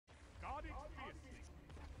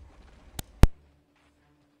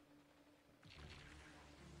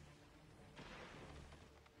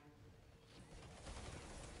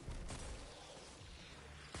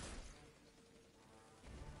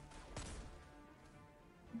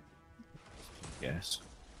guess.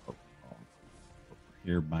 Oh, over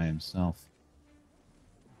here by himself.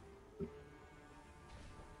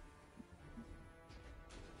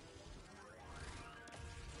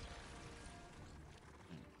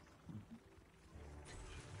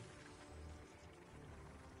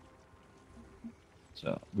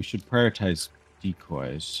 So we should prioritize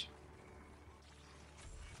decoys.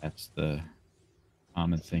 That's the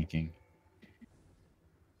common thinking.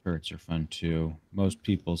 Turrets are fun too. Most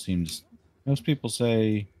people say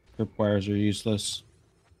tripwires are useless.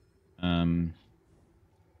 I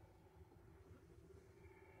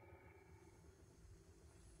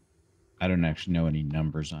don't actually know any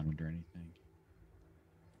numbers on it or anything.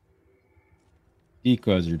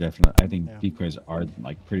 Decoys are definitely. I think decoys are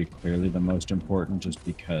like pretty clearly the most important, just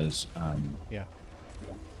because. Yeah.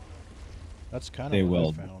 That's kind of They what I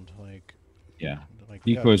will. found. Like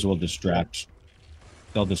Decoys will distract.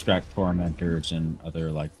 They'll distract tormentors and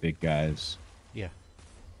other like big guys. Yeah.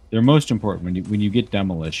 They're most important when you get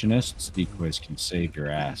demolitionists. Decoys can save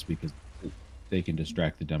your ass because they can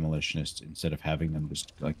distract the demolitionists instead of having them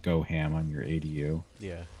just like go ham on your ADU.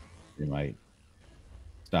 Yeah. They might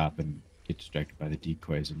stop and get distracted by the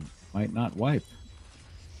decoys and might not wipe.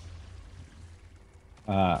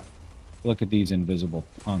 Look at these invisible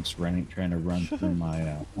punks trying to run through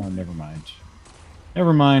my. Oh, never mind.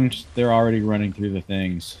 Never mind. They're already running through the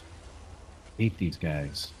things. Hate these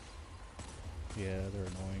guys. Yeah, they're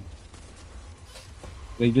annoying.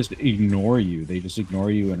 They just ignore you. They just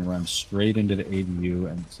ignore you and run straight into the ADU.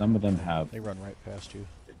 And some of them have. They run right past you.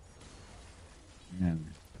 Man.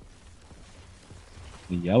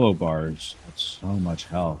 The yellow bars have so much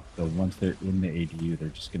health. So once they're in the ADU, they're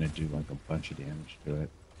just gonna do like a bunch of damage to it.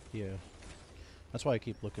 Yeah. That's why I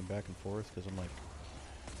keep looking back and forth, because I'm like,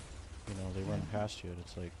 they run past you, and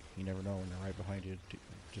it's like, you never know when they're right behind you,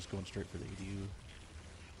 just going straight for the ADU.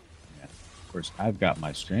 Yeah. Of course, I've got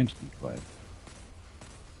my strange decoy.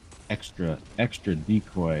 Extra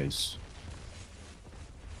decoys.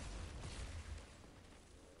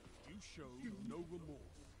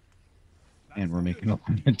 And we're making a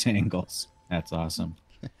lot of tangles. That's awesome.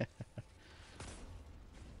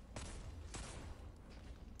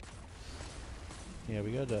 Yeah,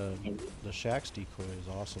 we got the Shack's decoy is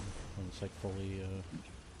awesome when it's like fully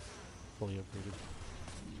upgraded.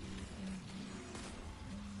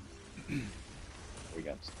 We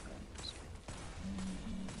got some.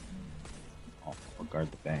 Oh, we'll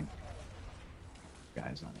guard the bank.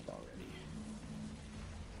 Guys on it already.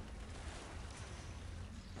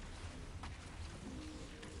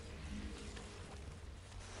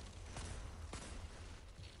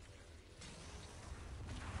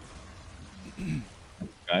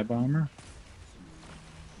 Sky bomber.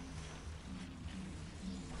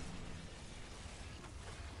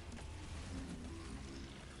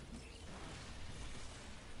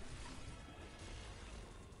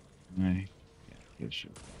 Yeah,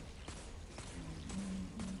 sure.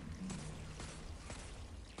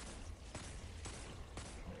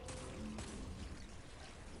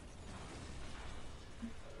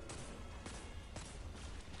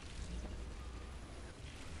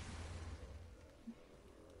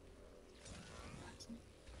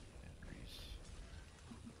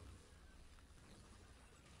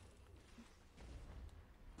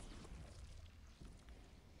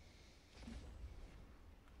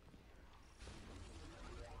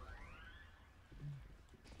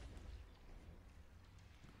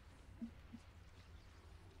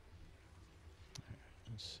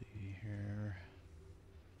 Let's see here.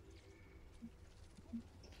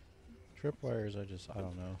 Tripwires, I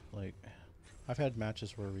don't know. Like, I've had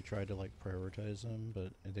matches where we tried to like prioritize them,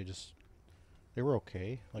 but they were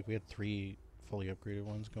okay. Like, we had 3 fully upgraded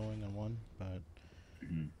ones going on one, but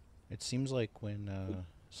it seems like when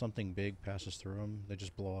something big passes through them, they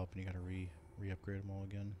just blow up and you gotta re-upgrade them all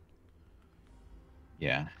again.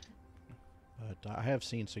 Yeah. But I have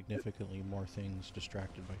seen significantly more things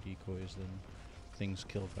distracted by decoys than things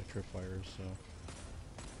killed by tripwires, so.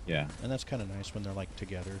 Yeah. And that's kind of nice when they're like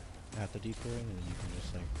together at the decoy, and then you can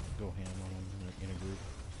just like go ham on them in a group.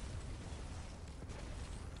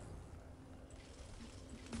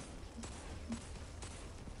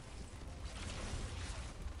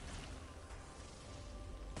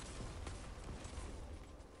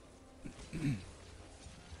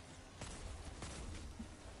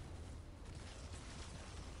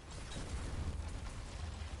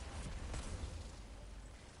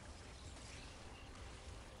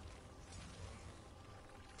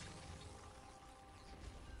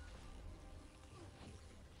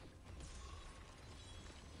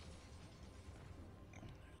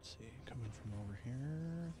 Let's see, coming from over here,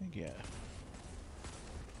 I think, yeah.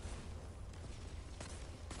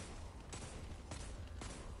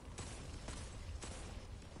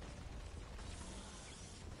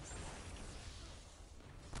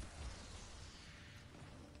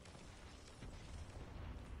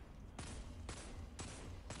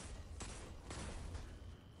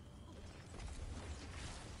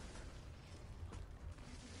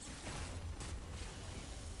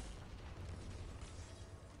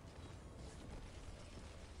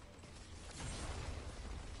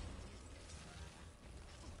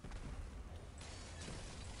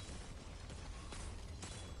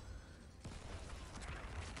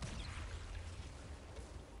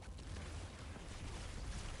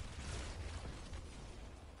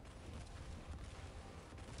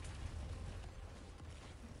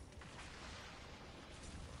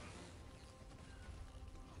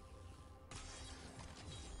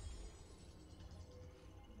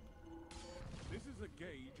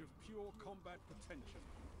 gauge of pure combat potential.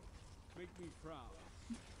 Make me proud.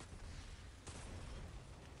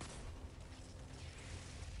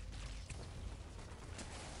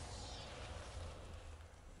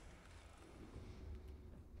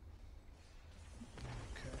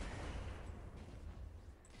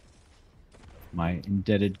 My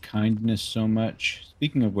indebted kindness so much.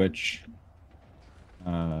 Speaking of which,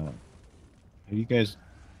 have you guys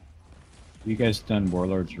done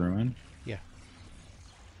Warlord's Ruin? Yeah.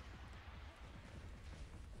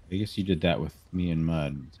 I guess you did that with me and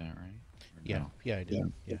Mud. Is that right? Or Yeah. no? Yeah, I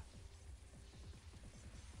did. Yeah.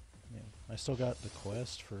 Yeah. I still got the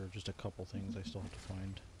quest for just a couple things I still have to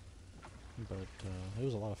find. But it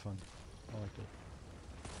was a lot of fun. I liked it.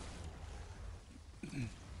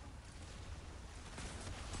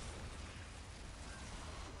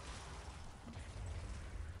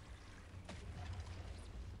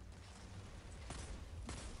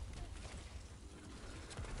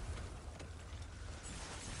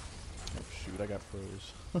 Oh shoot, I got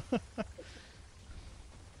froze.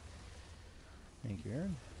 Thank you,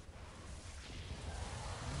 Aaron.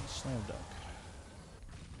 And slam dunk.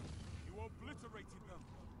 You obliterated them.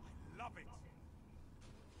 I love it.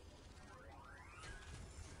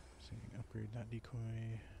 So you can upgrade that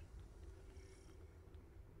decoy.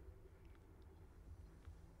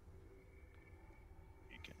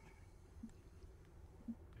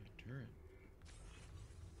 Turret.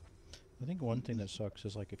 I think one thing that sucks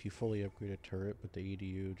is like if you fully upgrade a turret but the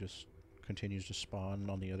EDU just continues to spawn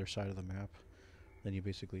on the other side of the map, then you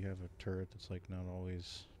basically have a turret that's like not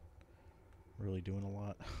always really doing a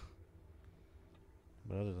lot.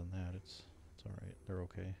 But other than that, it's alright. They're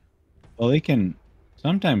okay. Well, they can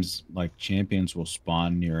sometimes like champions will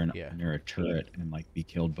spawn near Yeah. near a turret and like be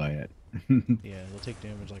killed by it. Yeah, they'll take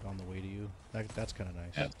damage like on the way to you. That's kind of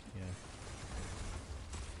nice. Yeah. Yeah.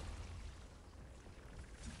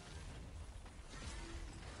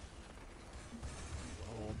 A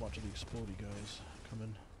whole bunch of the explodey guys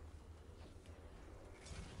coming.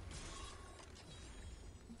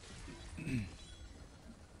 Go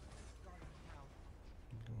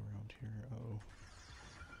around here. Uh-oh.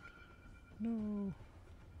 No.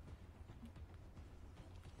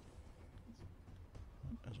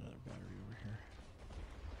 There's another battery over here.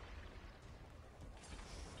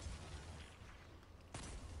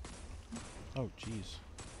 Oh, jeez.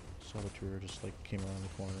 Saboteur just like came around the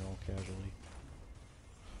corner all casually.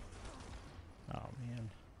 Oh, man.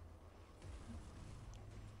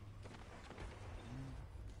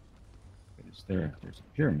 It's there. There's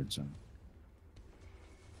a pyramid zone.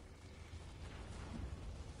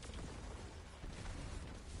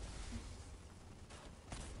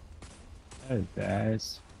 Oh,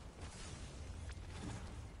 guys.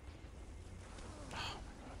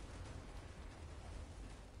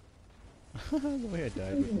 The way I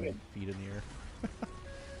died with my feet in the air.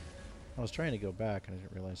 I was trying to go back and I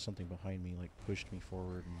didn't realize something behind me like pushed me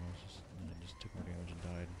forward and I just took more damage and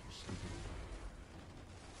died. Just sleeping.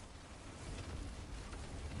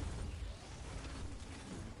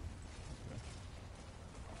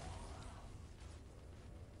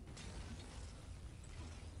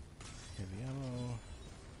 Heavy ammo.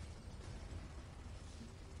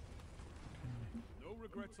 No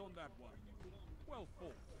regrets on that one. Well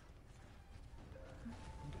fought.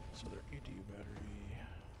 This other ADU battery.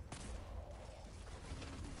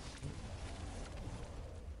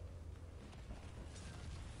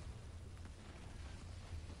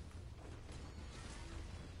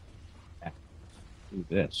 Do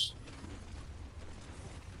this.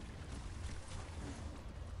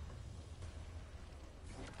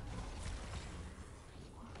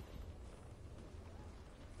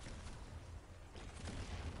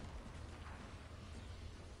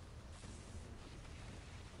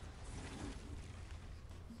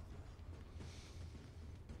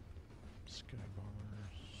 Sky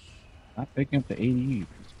bombers. Not picking up the ADU.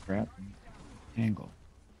 Piece of crap. Angle.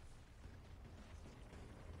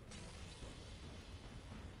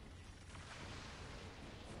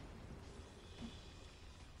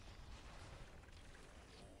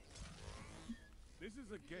 This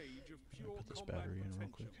is a gauge of pure Put this combat battery in real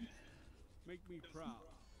potential. quick. Make me proud.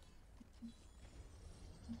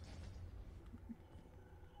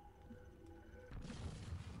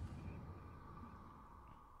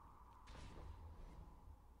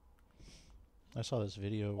 I saw this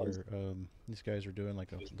video where these guys were doing like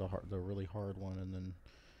the really hard one, and then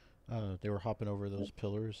they were hopping over those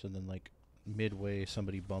pillars, and then like midway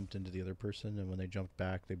somebody bumped into the other person, and when they jumped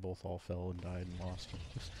back, they both all fell and died and lost.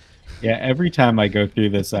 Yeah, every time I go through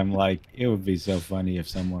this, I'm like, it would be so funny if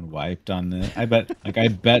someone wiped on this. I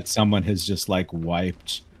bet someone has just like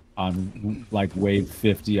wiped on like wave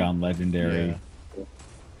 50 on legendary, Yeah.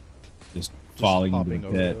 just Just falling into the hopping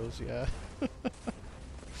over pit. those, yeah.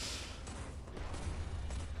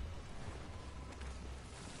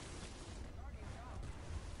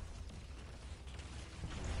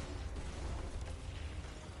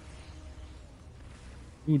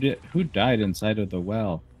 Who died inside of the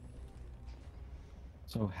well?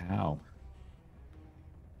 So how?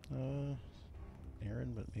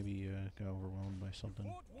 Aaron, but maybe got overwhelmed by something.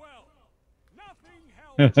 Fought well. Nothing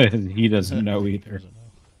held. He doesn't know He either. doesn't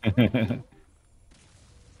know.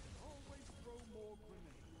 Always throw more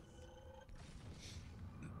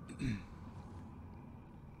grenades.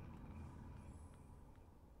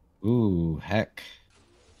 Ooh, heck.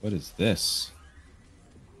 What is this?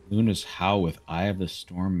 Luna's Howl with Eye of the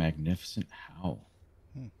Storm, Magnificent Howl.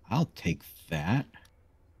 Hmm. I'll take that.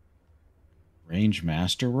 Range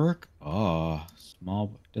Masterwork? Oh,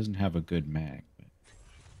 small. Doesn't have a good mag. But...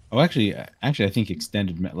 Oh, actually, I think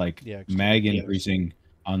extended like Yeah, mag extended, increasing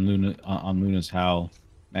on Luna's Howl,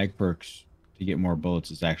 mag perks to get more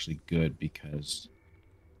bullets is actually good because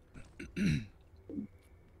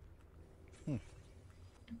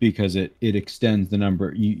because it extends the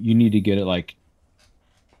number. You need to get it like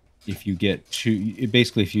if you get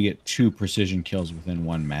basically if you get 2 precision kills within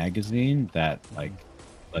one magazine, that like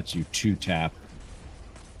lets you two tap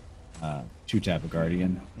a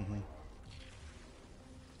guardian.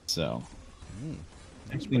 So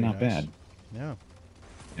that's actually not nice. bad. Yeah.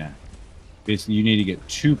 Yeah. Basically you need to get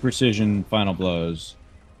 2 precision final blows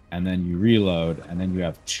and then you reload and then you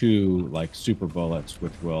have 2 like super bullets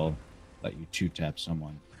which will let you 2 tap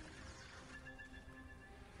someone.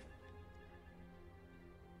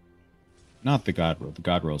 Not the God roll. The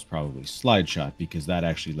God roll is probably slide shot because that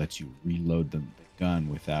actually lets you reload the gun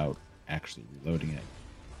without actually reloading it.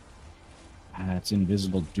 Ah, it's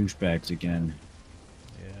invisible douchebags again.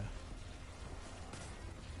 Yeah.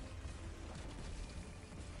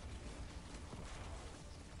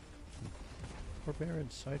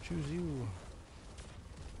 Barbarians, I choose you.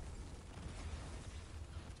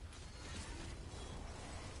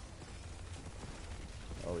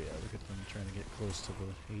 Oh yeah, look at them trying to get close to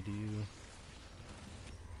the ADU.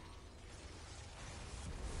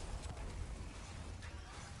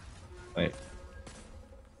 Wait.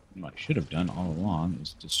 What I should have done all along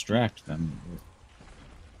is distract them with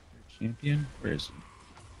their champion. Where is he?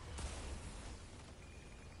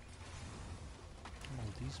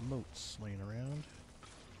 Oh, these moats laying around.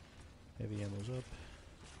 Heavy ammo's up.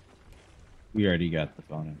 We already got the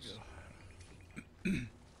bonus. These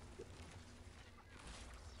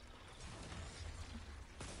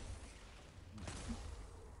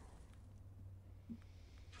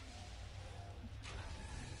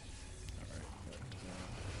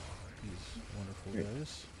wonderful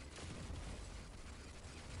guys.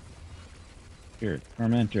 Here,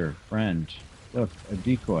 Tormentor, friend. Look, a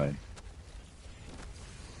decoy.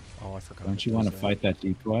 Oh, I forgot. Don't you want to fight that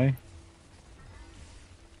decoy?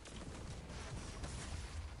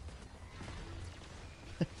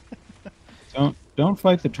 Don't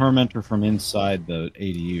fight the Tormentor from inside the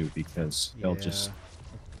ADU because they'll just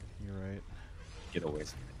You're right. get away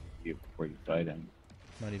from the ADU before you fight him.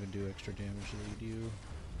 Might even do extra damage to the ADU.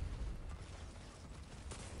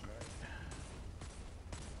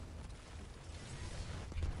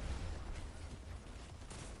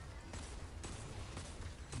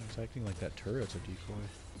 It's acting like that turret's a decoy.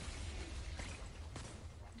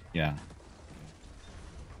 Yeah.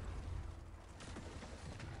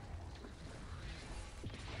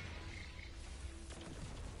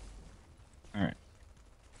 All right.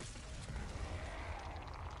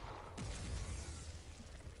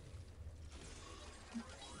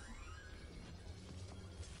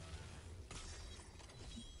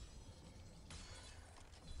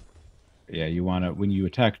 Yeah, you want to, when you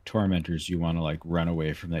attack tormentors, you want to like run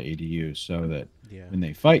away from the ADU so that when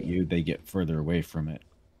they fight you, they get further away from it.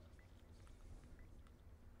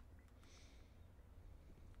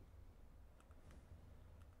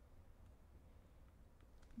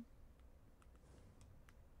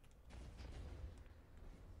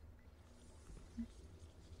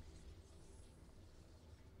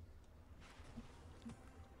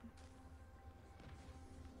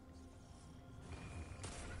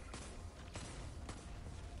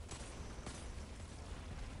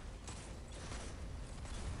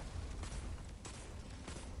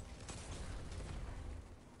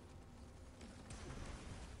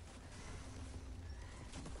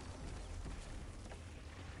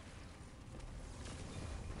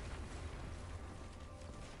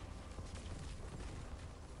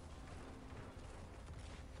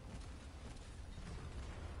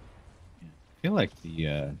 I feel like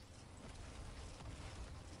the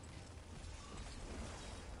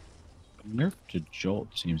Nerf to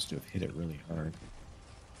Jolt seems to have hit it really hard.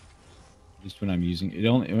 At least when I'm using it,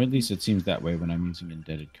 only, or at least it seems that way when I'm using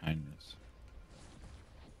Indebted Kindness.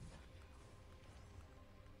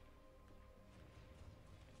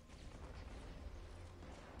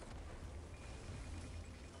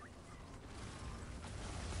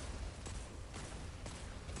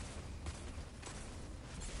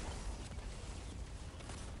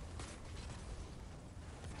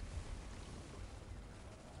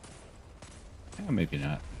 Yeah, maybe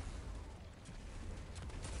not.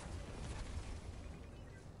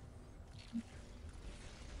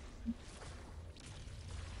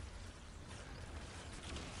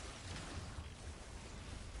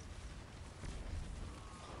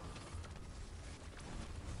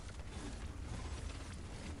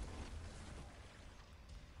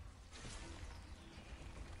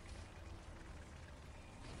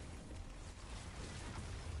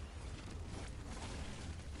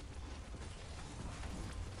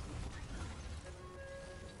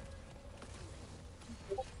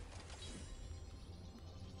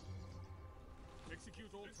 Execute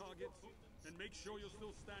all targets, and make sure you're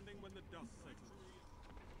still standing when the dust settles.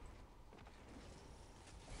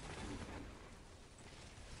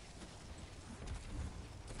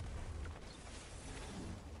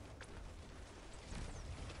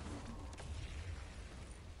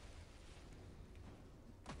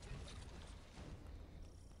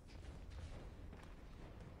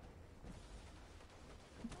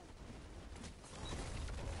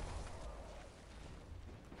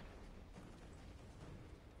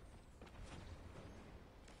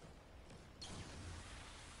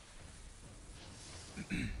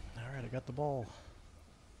 Alright, I got the ball.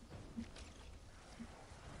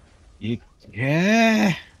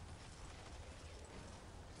 Yeah.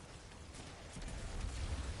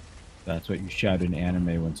 That's what you shout in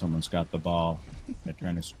anime when someone's got the ball. They're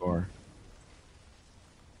trying to score.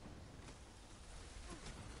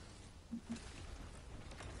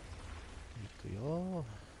 Oh.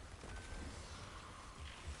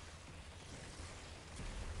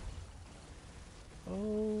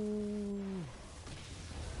 Oh.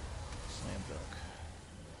 Slam dunk.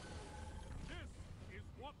 This is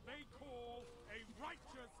what they call a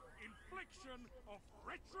righteous infliction of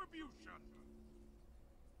retribution.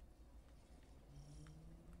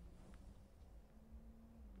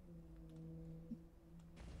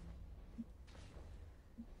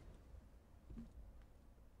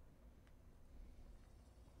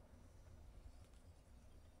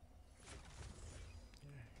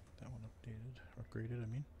 That one upgraded, I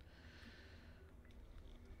mean.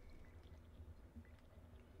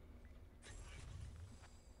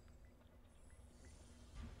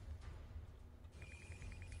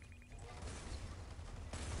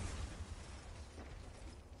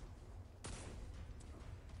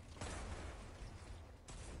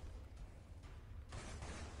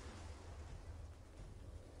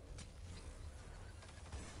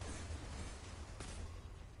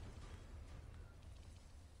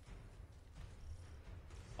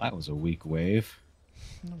 That was a weak wave.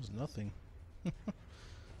 That was nothing.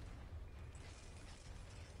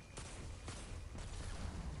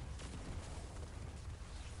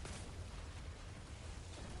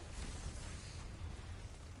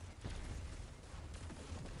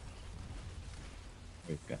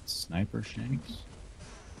 We've got sniper shanks.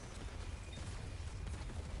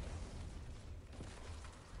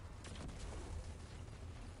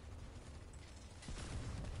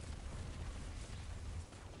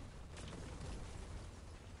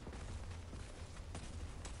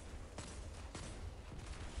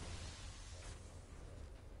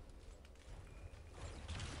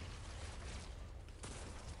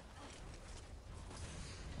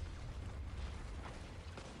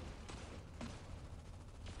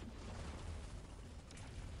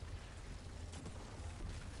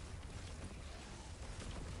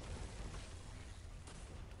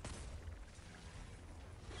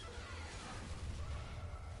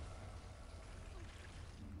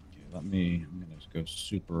 I'm gonna go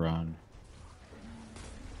super on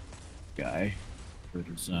guy for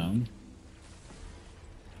the zone.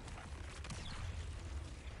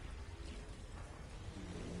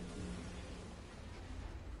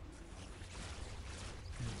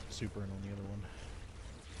 Super and on the other one.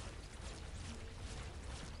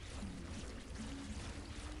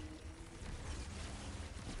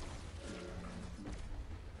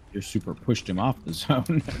 Your super pushed him off the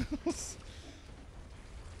zone.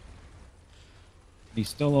 He's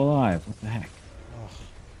still alive. What the heck? Oh.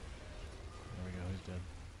 There we go, he's dead.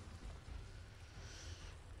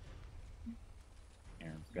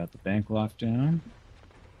 Aaron's got the bank locked down.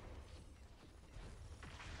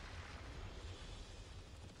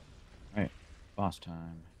 boss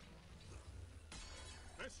time.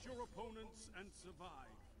 Test your opponents and survive.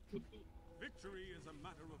 Victory is a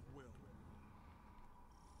matter of will.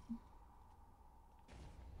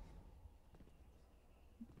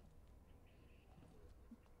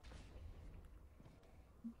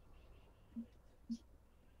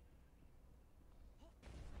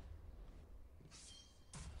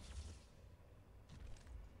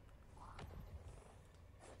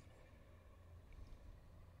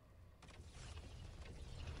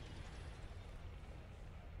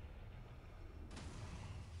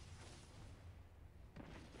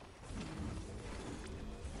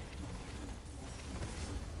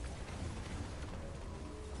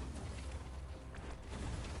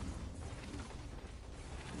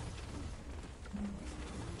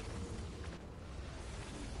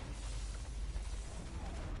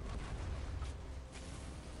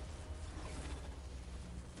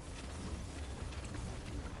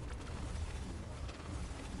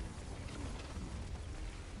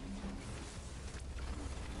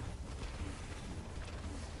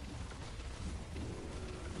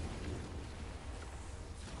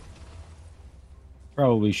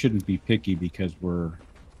 Probably shouldn't be picky because we're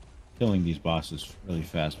killing these bosses really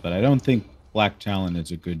fast, but I don't think Black Talon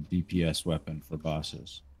is a good DPS weapon for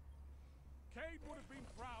bosses. Cade would have been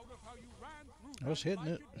proud of how you ran through I was that hitting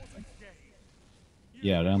like it. was a game.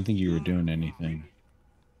 Yeah, I don't think you were doing anything.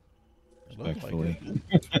 It looked like Respectfully.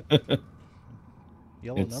 it.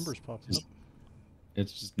 Yellow It's numbers popped just- up.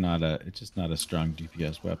 It's just not a strong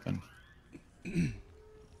DPS weapon.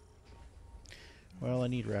 Well, I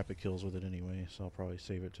need rapid kills with it anyway, so I'll probably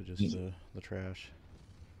save it to just the trash.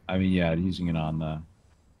 I mean, yeah, using it on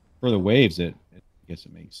for the waves, I guess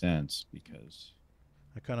it makes sense because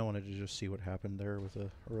I kind of wanted to just see what happened there with the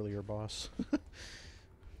earlier boss.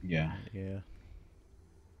 yeah, Yeah.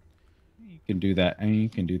 you can do that. I mean, you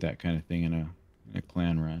can do that kind of thing in a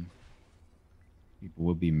clan run. People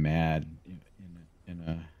would be mad in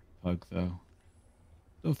a pug though.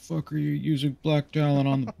 The fuck are you using Black Talon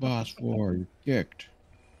on the boss for? You're kicked.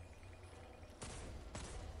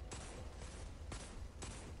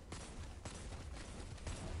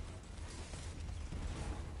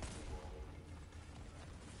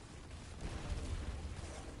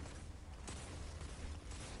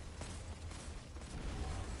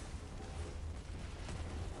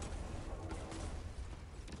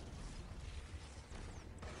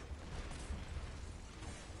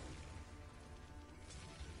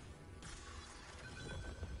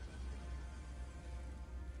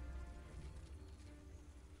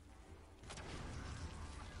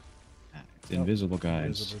 It's invisible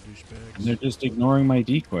guys. Invisible douchebags. And they're just ignoring my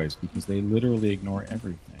decoys because they literally ignore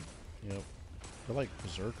everything. Yep. They're like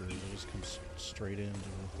berserkers. They just come straight into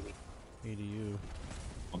the ADU.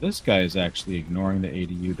 Well, this guy is actually ignoring the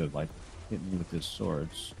ADU to like hit me with his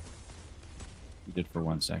swords. He did for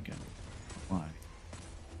 1 second. Why?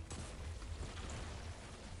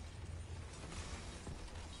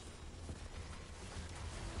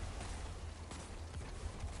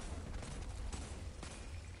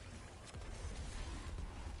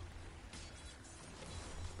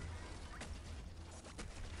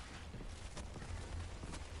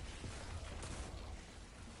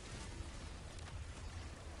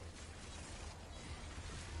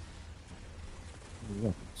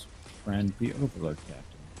 Look, it's friend the Overlord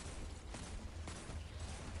Captain.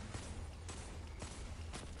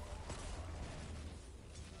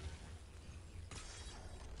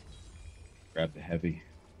 Grab the heavy.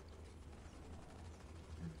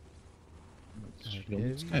 Let's Grab shield the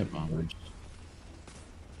these heavy. sky bombers.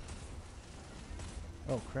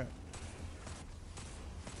 Oh crap.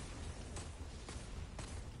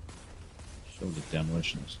 Shield the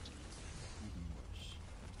demolitionist.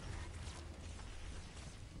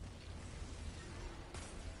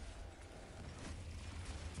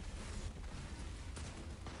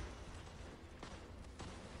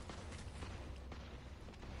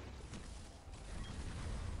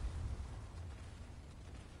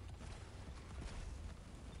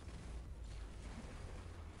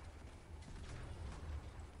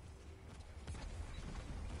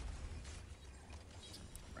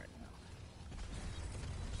 Right now.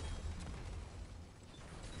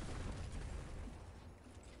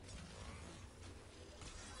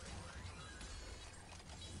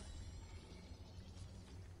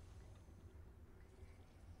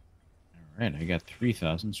 All right, I got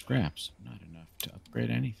 3,000 scraps. Not enough to upgrade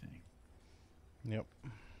anything. Yep.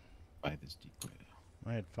 Buy this decoy though.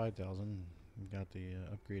 I had 5,000. Got the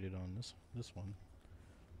upgraded on this one.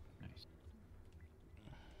 Nice.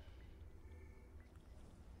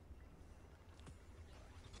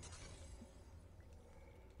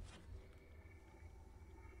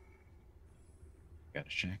 got a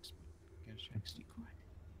Shax. Got a Shax decoy.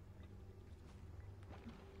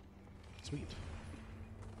 Sweet.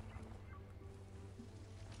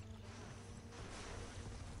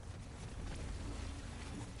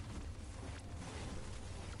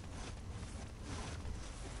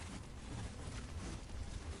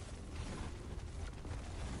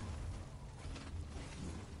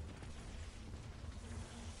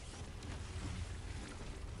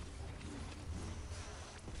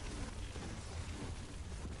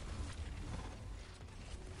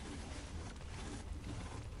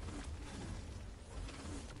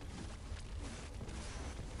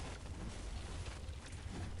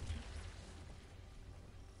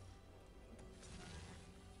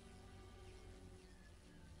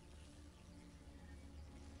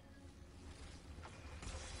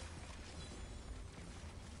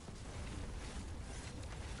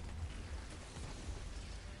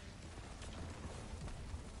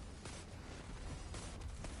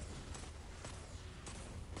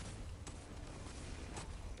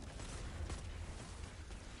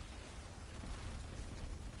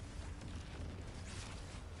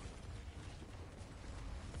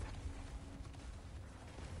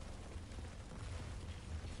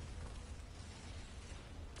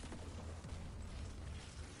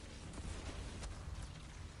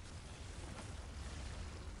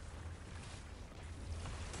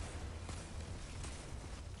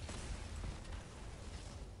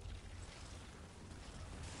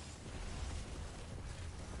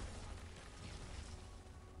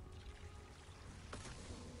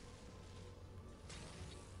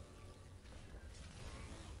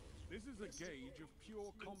 This is a gauge of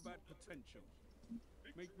pure combat potential.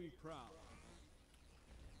 Make me proud.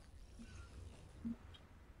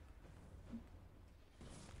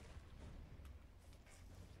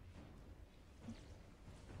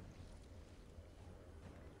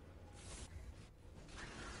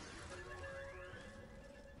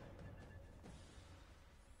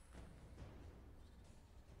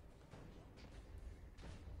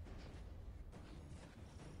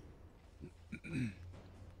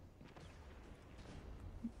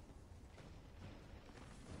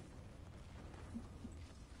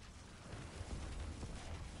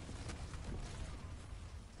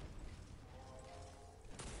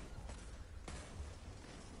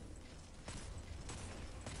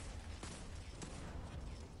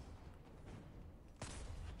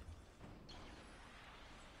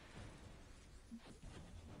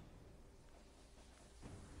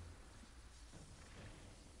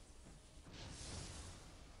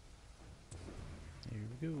 Here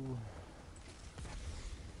we go.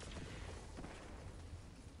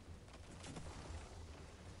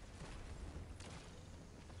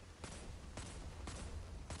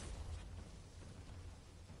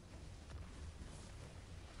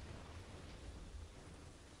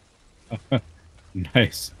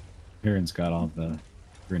 Nice. Aaron's got all the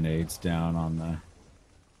grenades down on the.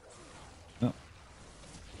 Oh,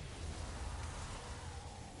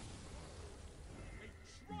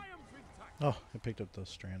 Oh, I picked up the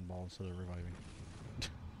strand ball instead of reviving.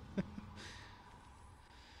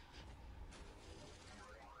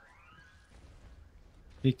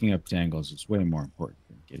 picking up tangles is way more important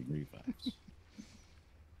than getting revives.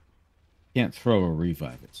 Can't throw a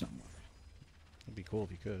revive at someone. It'd be cool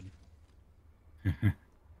if you could.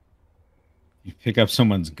 You pick up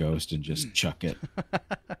someone's ghost and just chuck it.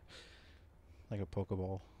 Like a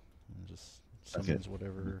Pokeball. And just Okay. summons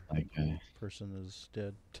whatever Like, person is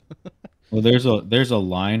dead. well, there's a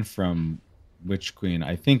line from Witch Queen.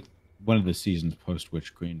 I think one of the seasons post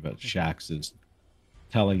Witch Queen, but Shax is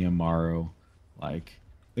telling Amaru, like,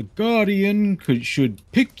 the Guardian should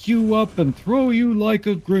pick you up and throw you like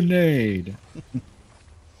a grenade.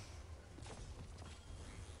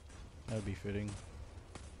 That would be fitting.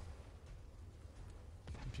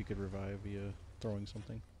 If you could revive via throwing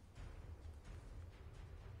something.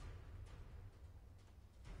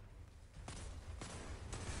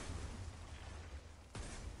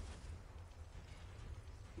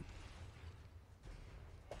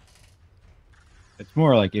 It's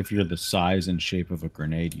more like if you're the size and shape of a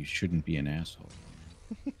grenade, you shouldn't be an asshole.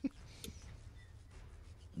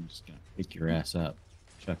 I'm just gonna pick your ass up,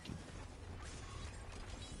 chuck you.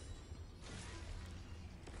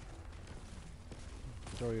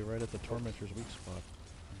 Throw you right at the Tormentor's weak spot.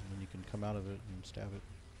 And then you can come out of it and stab it.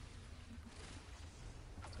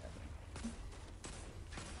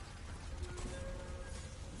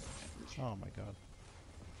 Oh my god.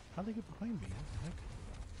 How'd they get behind me? What the heck?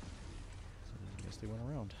 So I guess they went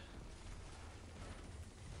around.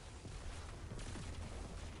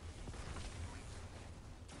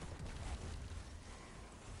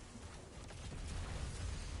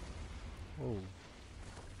 Whoa.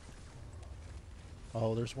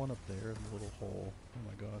 Oh, there's one up there in the little hole. Oh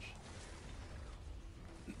my gosh.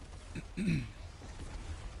 Oh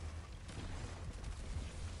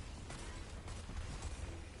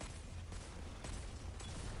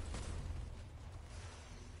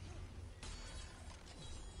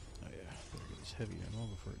yeah, better get this heavy ammo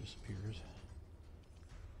before it disappears.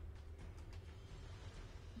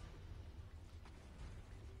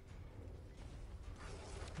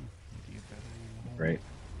 Idiot battery in the hole. Great.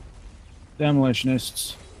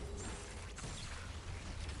 Demolitionists.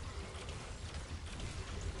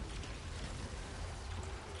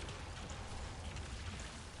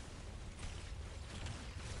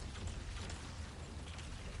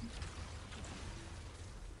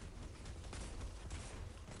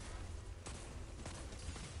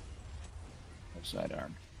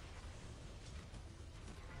 Sidearm.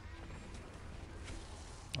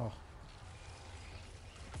 Oh.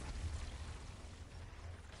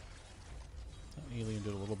 That alien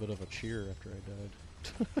did a little bit of a cheer after I died.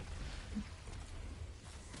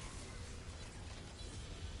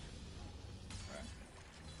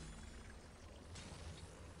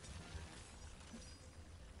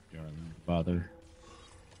 Don't bother.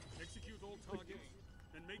 Execute all targets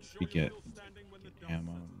and make sure We you're get still standing when the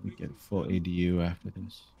ammo. dust We settles. get full ADU after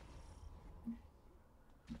this.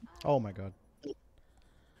 Oh my god.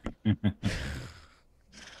 I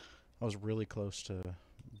was really close to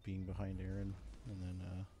being behind Aaron, and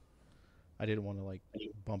then I didn't want to like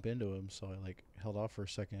bump into him, so I like held off for a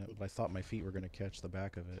second, but I thought my feet were going to catch the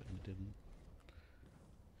back of it, and it didn't.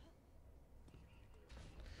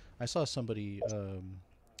 I saw somebody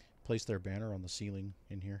place their banner on the ceiling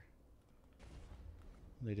in here.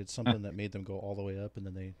 They did something that made them go all the way up, and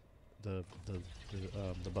then they the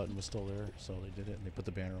button was still there, so they did it, and they put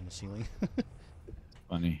the banner on the ceiling.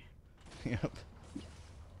 Funny. Yep.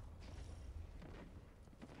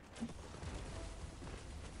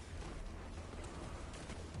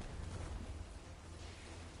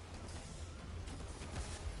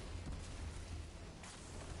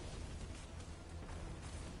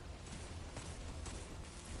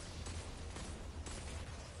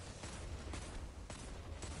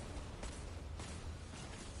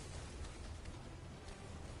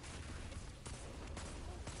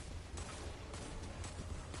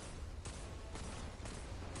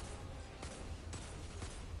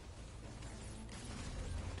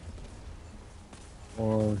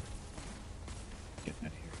 Or get out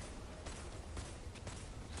of here.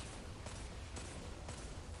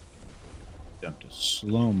 Dumped a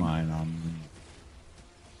slow mine on me.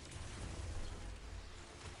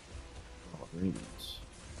 Oh, radiance.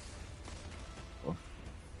 Oh.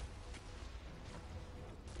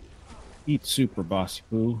 Eat super, bossy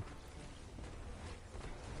poo.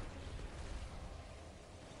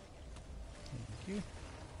 Thank you.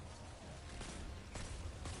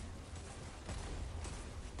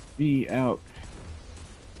 Be out.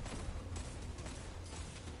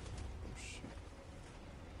 Oh shit.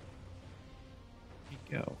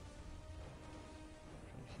 Go. Try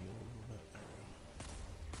to heal a little bit.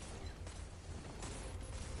 There we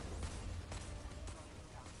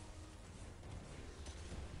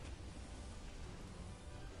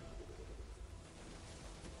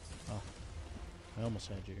go. Oh, I almost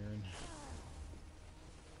had you, Aaron.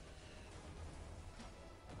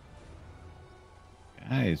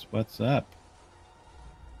 Guys, what's up?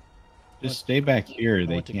 Just What? stay back here. I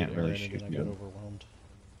They went to get can't really Aaron, and shoot then I got you. overwhelmed.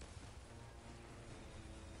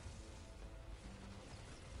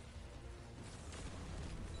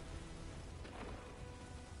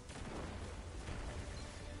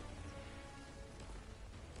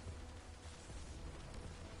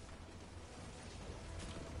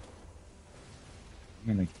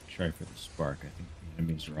 I'm gonna try for the spark. I think the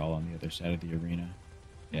enemies are all on the other side of the arena.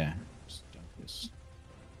 Yeah, just dunk this.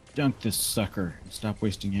 Dunk this sucker and stop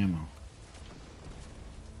wasting ammo.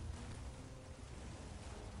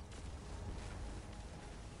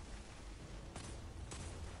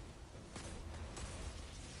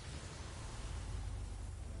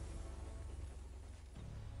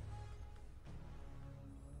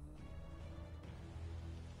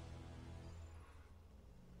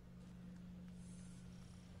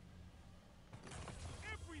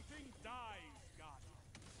 Everything dies, Guardian.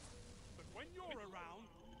 But when you're around,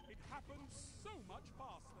 it happens so much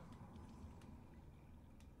faster.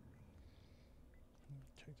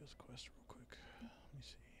 Check this quest real quick. Let me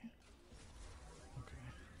see. Okay.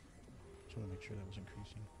 Just want to make sure that was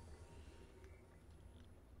increasing.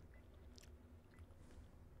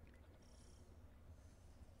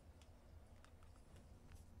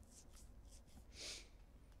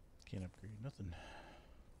 Can't upgrade nothing.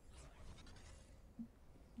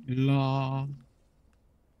 La.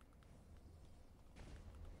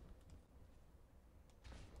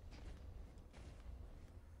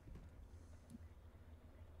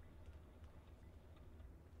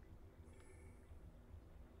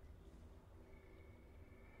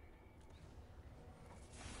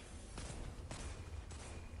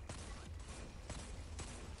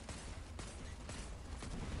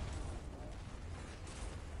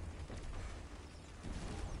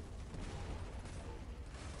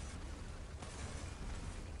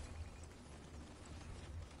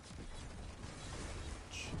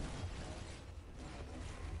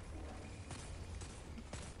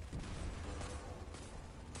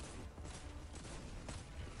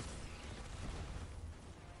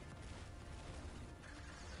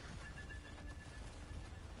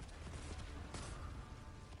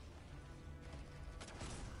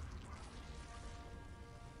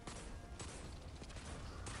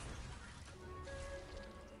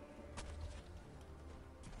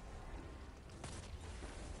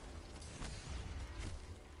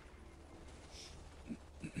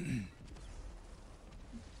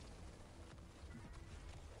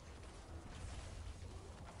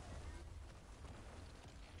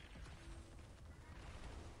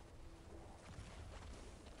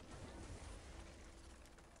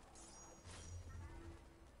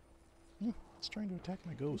 It's trying to attack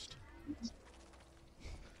my ghost.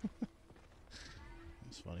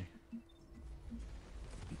 That's funny.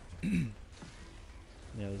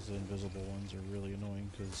 Yeah, those invisible ones are really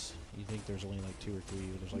annoying because you think there's only like 2 or 3,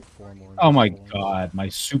 but there's like 4 more. Oh my invisible ones. god, my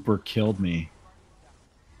super killed me.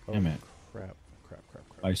 Oh, Damn it. crap.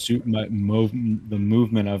 The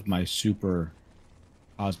movement of my super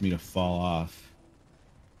caused me to fall off.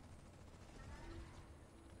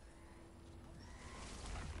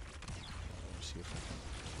 Let me see if I can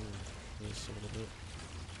kill this a little bit.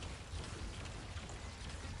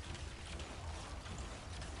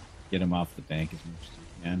 Get him off the bank as much as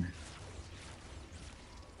you can.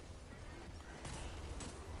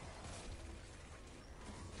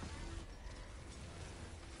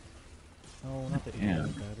 Oh, not the Damn.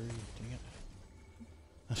 battery. Dang it.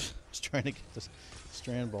 I was trying to get this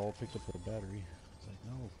strand ball picked up with a battery. I was like,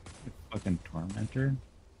 no. Fucking tormentor?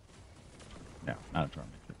 No, not a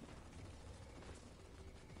tormentor.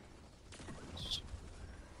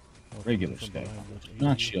 Oh, Regular from scout. behind, that's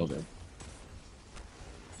Not easy. shielded.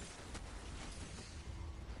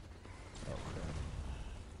 Oh, crap.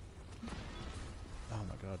 Oh,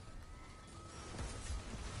 my God.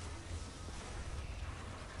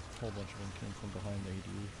 A whole bunch of them came from behind the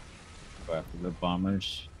ADU. Go after the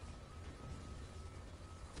bombers.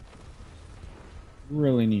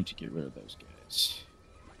 Really need to get rid of those guys.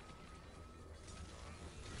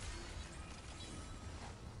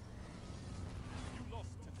 You lost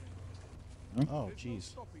today. Oh, There's no jeez.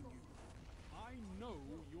 stopping you. I know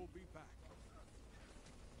you'll be back.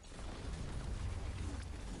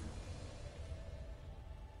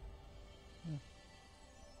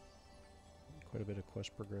 Quite a bit of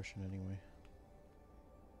quest progression anyway.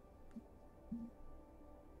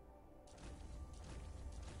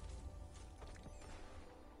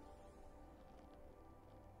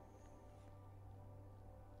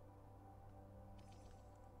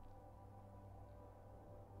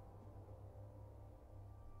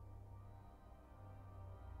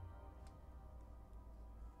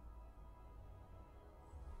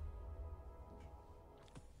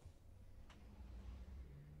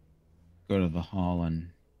 Go to the hall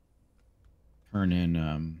and turn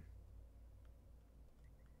in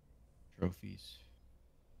trophies.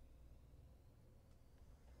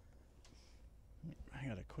 I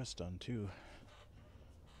got a quest done too.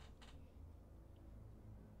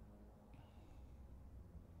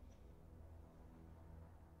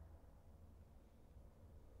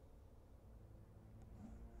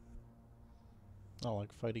 I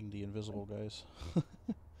like fighting the invisible guys.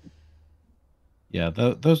 Yeah,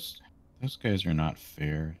 those guys are not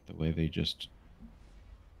fair. The way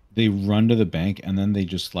they run to the bank and then they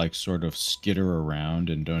just like sort of skitter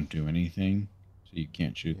around and don't do anything, so you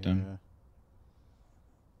can't shoot them.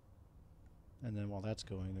 And then while that's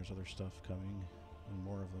going, there's other stuff coming, and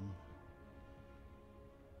more of them.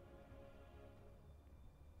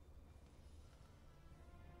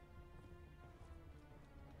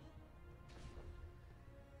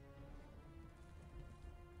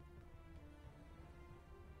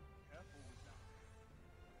 Careful with that.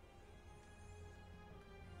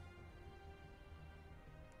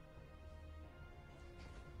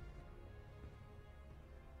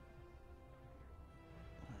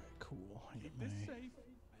 Alright, cool. I get Keep this my... safe,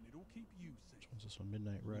 and it'll keep you safe. Which one's this one?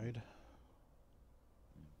 Midnight Ride?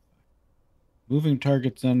 Moving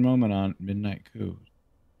targets and moment on Midnight Coup.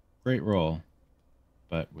 Great roll.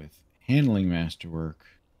 But with handling masterwork,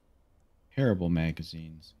 terrible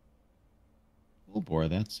magazines. Full bore,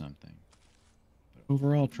 that's something. But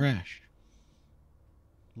overall trash.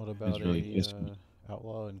 What That has about really a pissed me.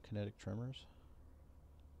 outlaw and kinetic tremors?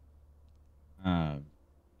 Uh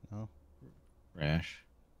No, trash.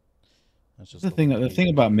 that's just The thing the thing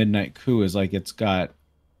PvP. about Midnight Coup is like it's got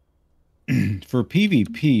for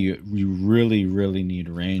PvP you really, really need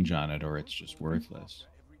range on it or it's just worthless.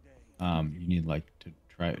 You need like to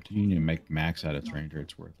you need to make max out its range or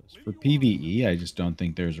it's worthless. For PvE, I just don't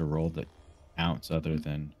think there's a role that counts other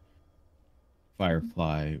than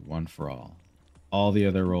Firefly One for All. All the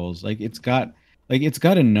other roles, it's got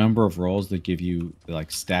a number of roles that give you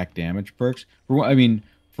like stack damage perks. I mean,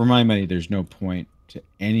 for my money, there's no point to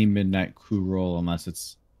any Midnight Coup roll unless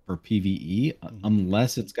it's for PvE,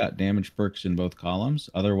 unless it's got damage perks in both columns.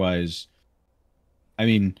 Otherwise, I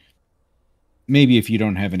mean, maybe if you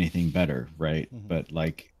don't have anything better, right? But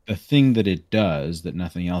like the thing that it does that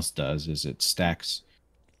nothing else does is it stacks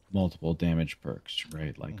multiple damage perks,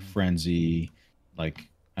 right? Like frenzy, like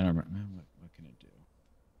I don't remember what can it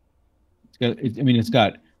do. I mean, it's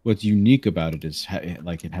got what's unique about it is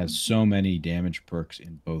like it has so many damage perks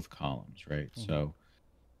in both columns, right? So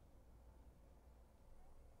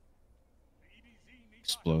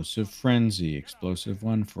explosive frenzy, explosive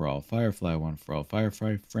one for all, firefly one for all,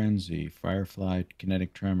 firefly frenzy, firefly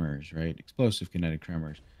kinetic tremors, right? Explosive kinetic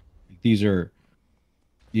tremors. These are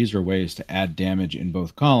ways to add damage in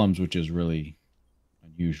both columns, which is really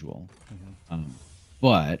unusual.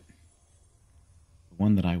 But the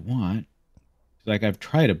one that I want, like I've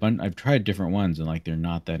tried different ones, and like they're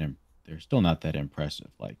still not that impressive.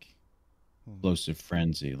 Like explosive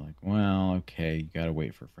frenzy, like well, okay, you gotta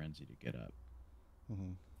wait for frenzy to get up.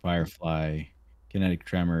 Firefly, kinetic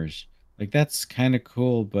tremors, like that's kind of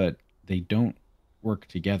cool, but they don't work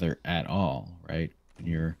together at all, right? And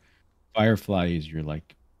your firefly is your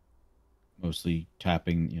like mostly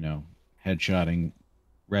tapping, headshotting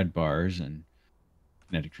red bars, and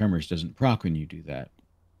kinetic tremors doesn't proc when you do that.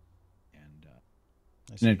 And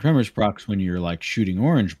kinetic tremors procs when you're like shooting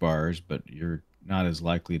orange bars, but you're not as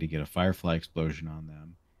likely to get a firefly explosion on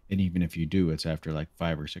them. And even if you do, it's after like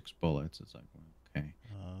 5 or 6 bullets. It's like, well, okay.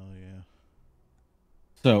 Oh yeah.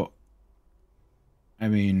 So, I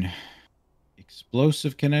mean,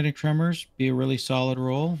 explosive kinetic tremors be a really solid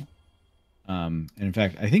roll. And in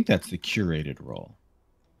fact, I think that's the curated roll.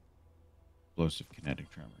 Explosive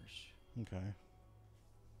kinetic tremors. Okay.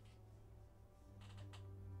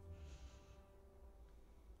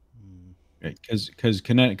 Right, because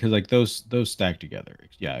like those stack together.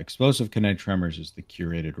 Yeah, explosive kinetic tremors is the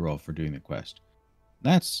curated roll for doing the quest.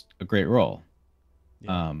 That's a great roll.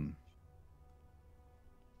 Yeah.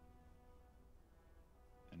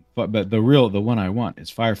 But the one I want is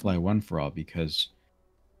Firefly One for All, because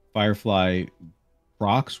Firefly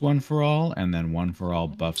procs One for All, and then One for All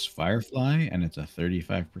buffs Firefly, and it's a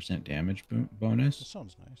 35% damage bonus. That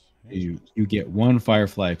sounds nice. Yeah. You get one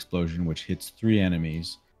Firefly explosion, which hits 3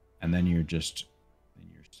 enemies, and then you're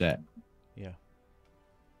set. Yeah.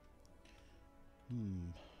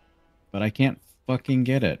 But I can't fucking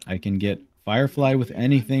get it. I can get Firefly with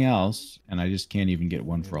anything else, and I just can't even get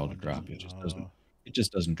One for All to drop. It just doesn't. It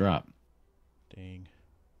just doesn't drop. Dang.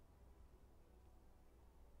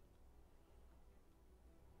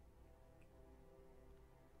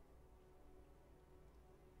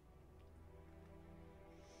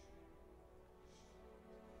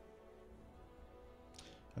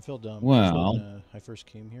 I feel dumb. Well, When I first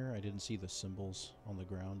came here, I didn't see the symbols on the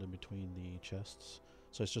ground in between the chests.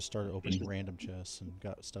 So I just started opening random chests and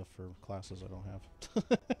got stuff for classes I don't have.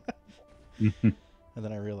 And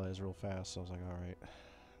then I realized real fast, so I was like, alright.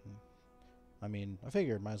 I mean, I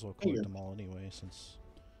figured might as well collect them all anyway, since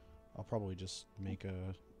I'll probably just make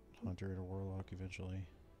a hunter and a warlock eventually.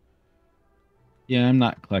 yeah, I'm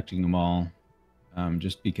not collecting them all,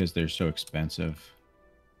 just because they're so expensive.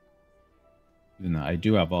 Even though I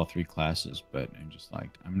do have all 3 classes, but I'm just like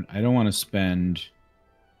I don't want to spend,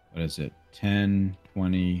 what is it, 10,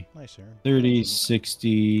 20, Nice, Aaron. 30,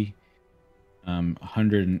 60,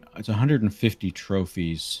 100. It's 150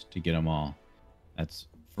 trophies to get them all. That's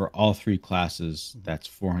for all 3 classes. That's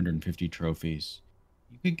 450 trophies.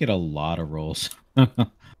 You could get a lot of rolls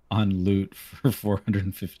on loot for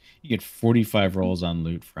 450. You get 45 rolls on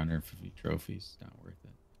loot for 150 trophies. It's not worth it.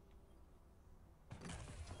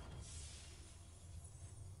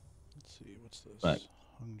 Let's see, what's this? But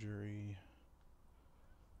Hung jury.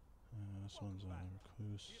 This one's a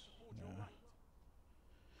recluse. Yeah.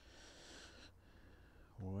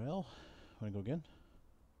 Well, wanna go again?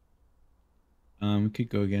 We could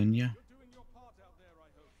go again. Yeah. You're doing your part out there, I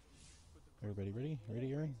hope. But the Everybody ready?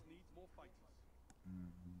 Ready, Aaron? needs more fighters.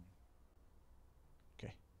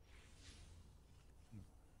 Okay.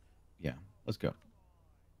 Yeah. Let's go.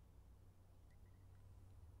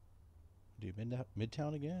 Do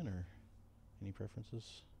Midtown again, or any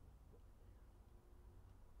preferences?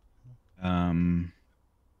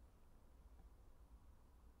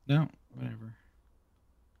 No, whatever.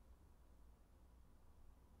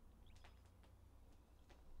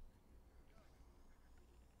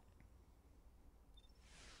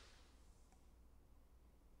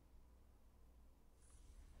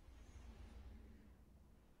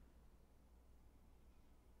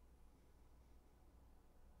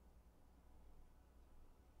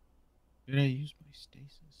 Did I use my stasis?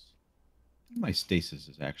 I think my stasis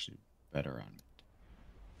is actually better on it.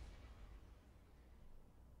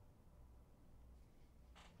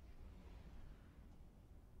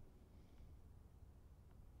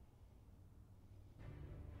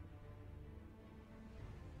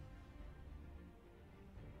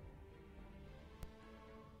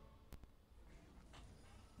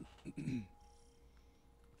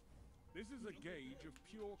 This is a gauge of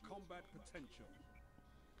pure combat potential.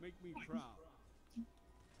 Make me proud.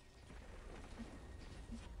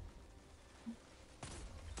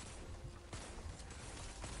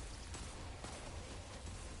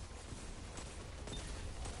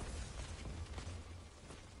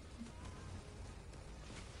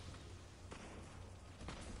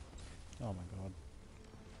 Oh my god.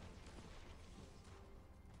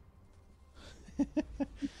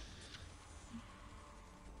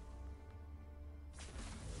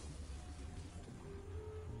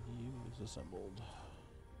 ADU is assembled.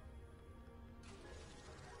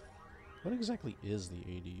 What exactly is the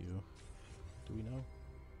ADU? Do we know?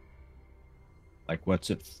 Like,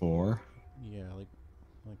 what's it for? Yeah, like,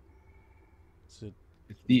 is it?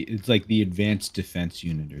 It's like the advanced defense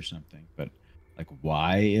unit or something. But like,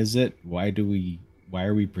 why is it? Why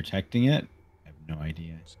are we protecting it? I have no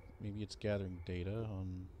idea. Maybe it's gathering data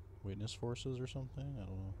on witness forces or something. I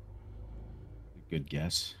don't know. Good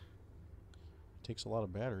guess. It takes a lot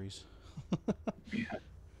of batteries. Yeah.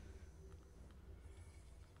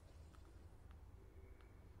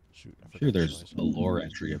 Shoot, I I'm forgot sure to there's slice a it. lore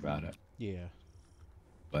entry about it, Yeah.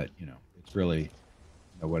 but it's really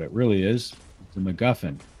what it really is. It's a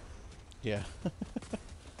MacGuffin. Yeah.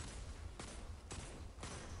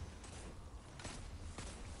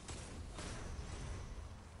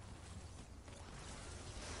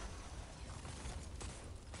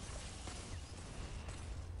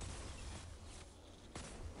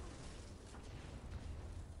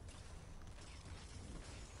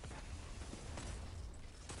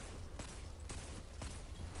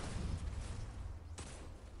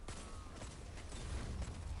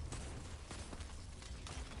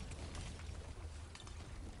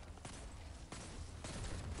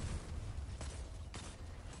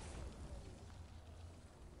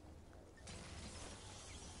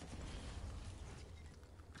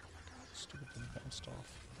 Stupid thing bounced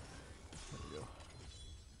off. There we go.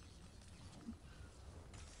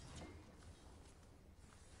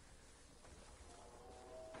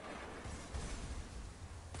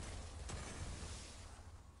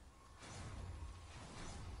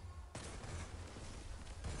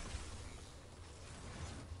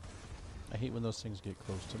 I hate when those things get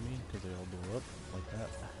close to me because they all blow up like that.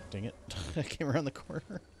 Dang it. I came around the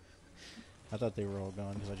corner. I thought they were all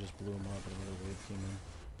gone because I just blew them up and another wave came in.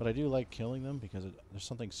 But I do like killing them because there's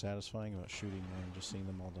something satisfying about shooting them and just seeing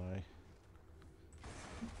them all die.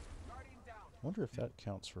 I wonder if that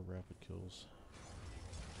counts for rapid kills.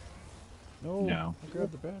 No. I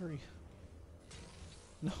grabbed the battery.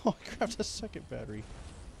 No, I grabbed a second battery.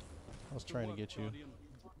 I was trying to get you.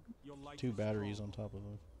 2 batteries on top of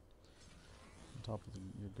them. On top of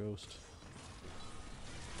your ghost.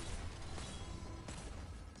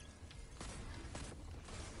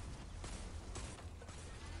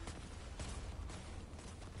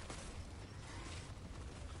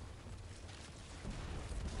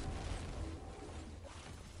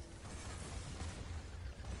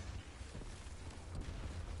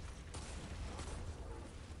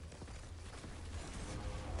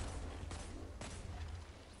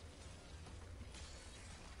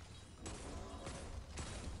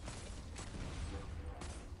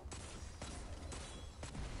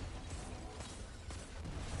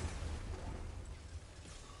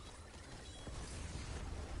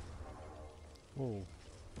 Whoa.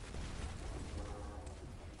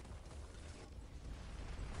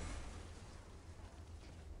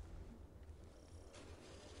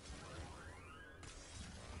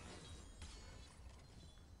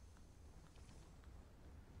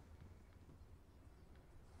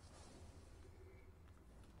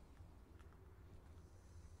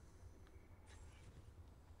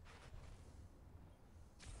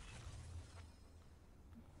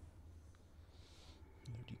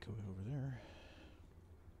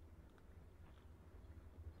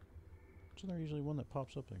 Isn't there usually one that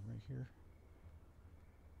pops up like right here?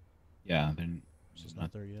 Yeah, It's just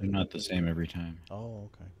not there yet. they're not the same every time. Oh,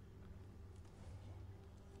 okay.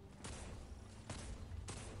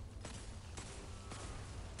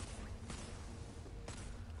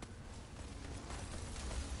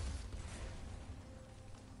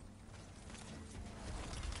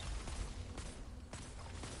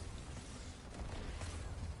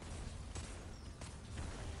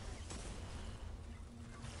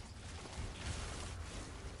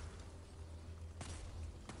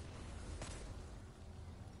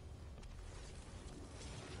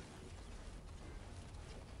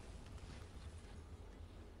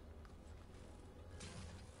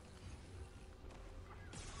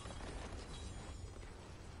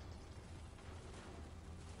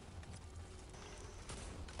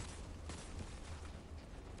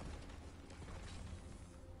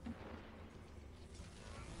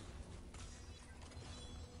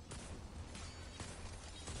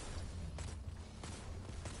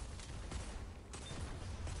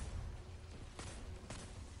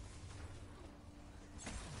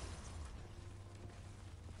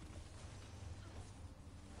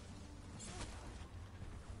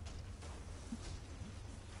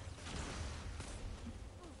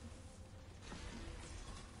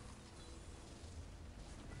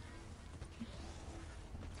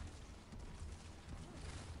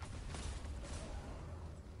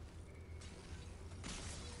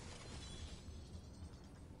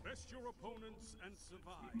 Best your opponents and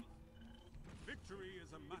survive. Victory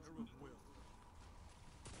is a matter of will.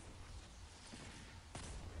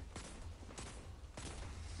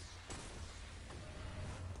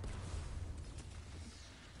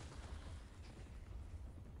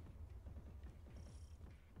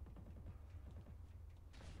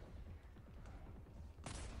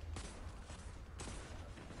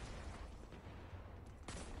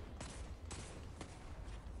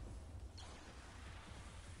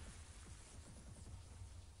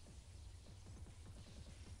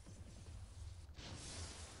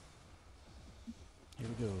 Here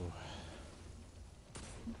we go.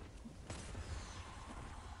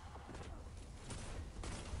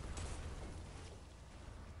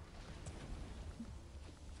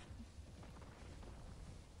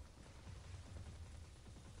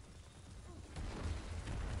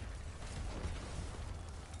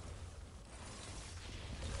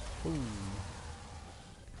 Ooh.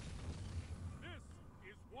 This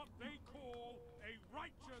is what they call a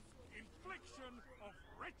righteous infliction of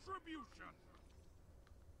retribution.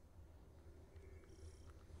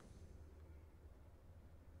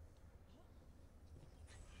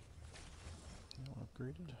 Now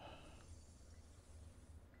upgraded.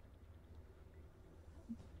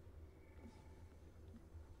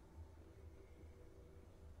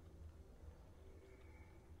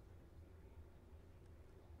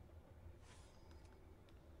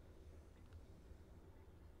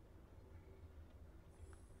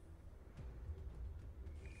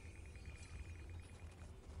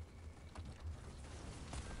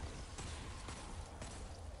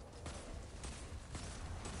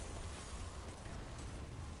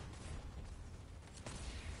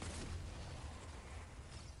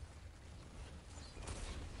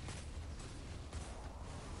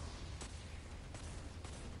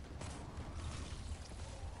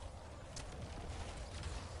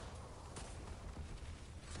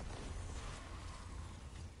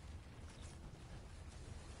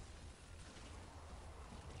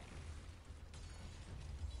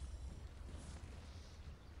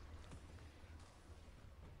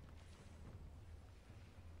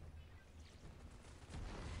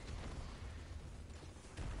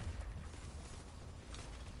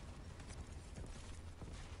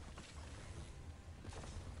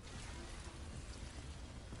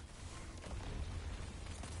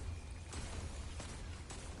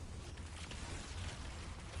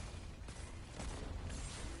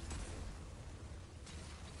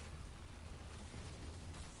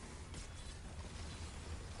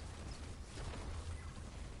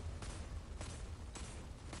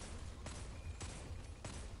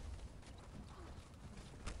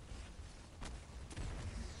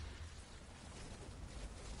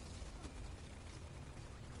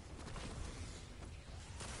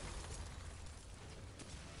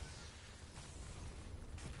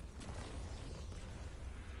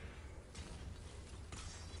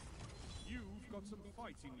 You've got some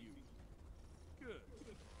fight in you. Good.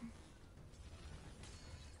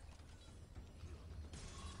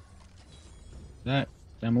 That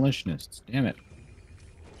demolitionists, damn it.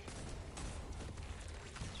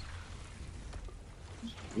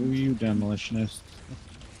 Screw you, demolitionists.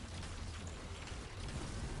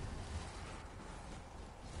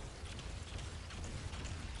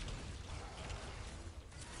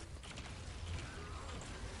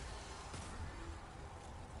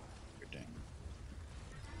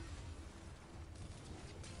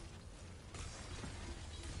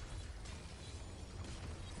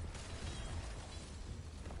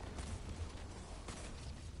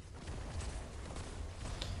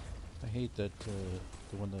 hate that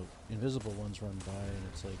when the invisible ones run by and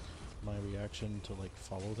it's like my reaction to like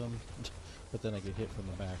follow them, but then I get hit from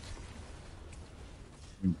the back.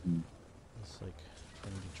 Mm-hmm. It's like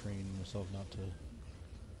trying to train myself not to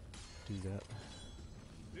do that.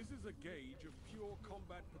 This is a gauge of pure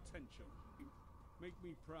combat potential. Make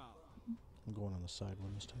me proud. I'm going on the side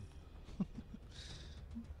one this time.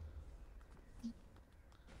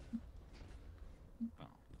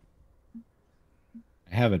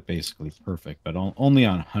 I have it basically perfect, but only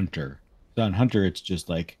on Hunter. So on Hunter, it's just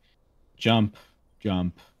like jump,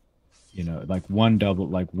 jump, you know, like one double,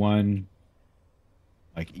 like one,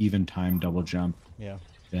 like even time double jump, Yeah.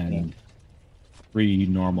 then 3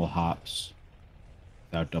 normal hops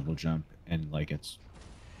without double jump, and like it's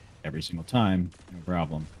every single time, no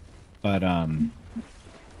problem. But I don't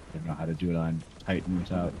know how to do it on Titan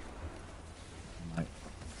without.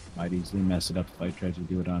 Might easily mess it up if I try to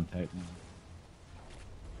do it on Titan.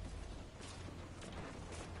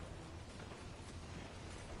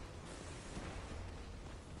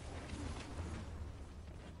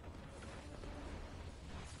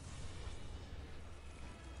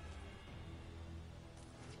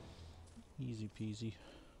 Easy peasy.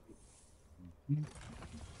 Your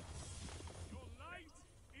light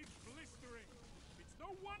is blistering. It's no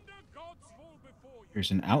wonder gods fall before you.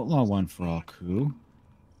 Here's an outlaw one for all coup.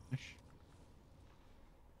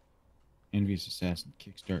 Envious Assassin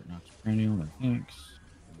Kickstart Nox Perennial, no thanks.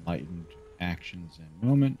 Enlightened Actions and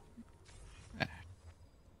Moment. Ah.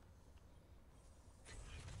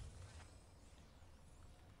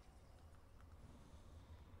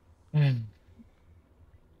 Okay.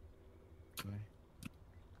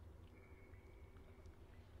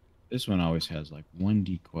 This one always has like 1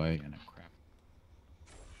 decoy and a crap.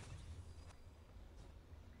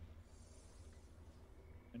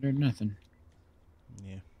 Better than nothing.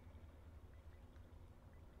 Yeah.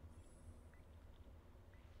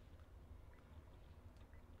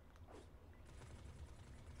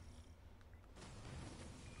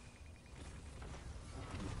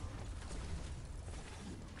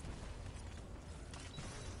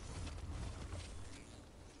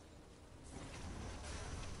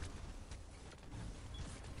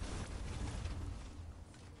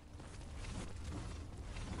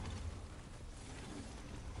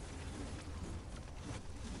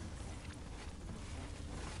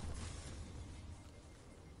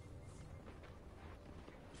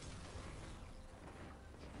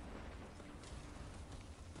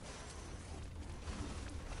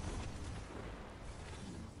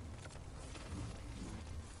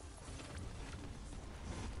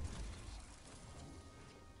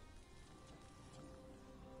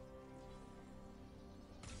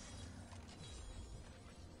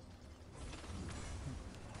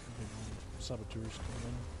 Saboteurs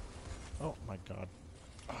coming. Oh my god.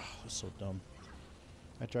 Ah, that's so dumb.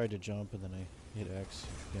 I tried to jump and then I hit X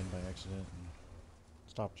again by accident and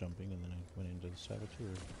stopped jumping and then I went into the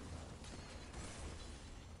saboteur.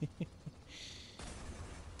 Did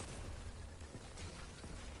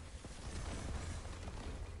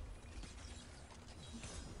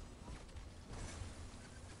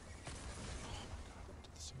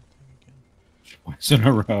the same thing again. Twice in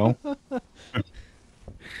a row.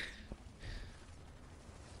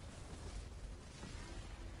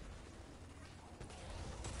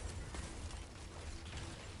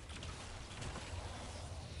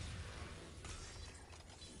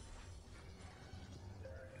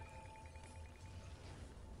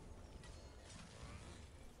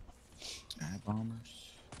 Sky bombers.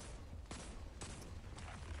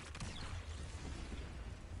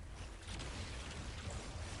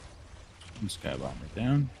 Sky bomber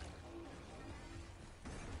down.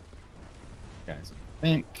 Guys, I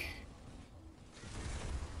think.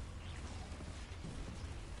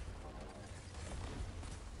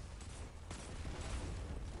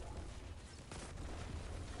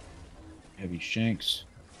 Heavy shanks.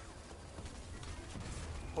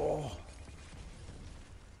 Oh.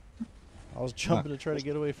 I was jumping to try to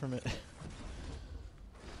get away from it.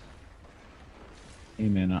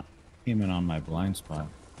 Came in on my blind spot.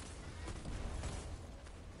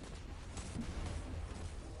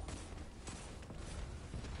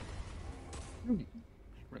 I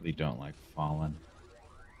really don't like Fallen.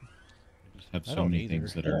 I just have I so don't many either.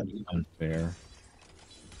 things that are unfair.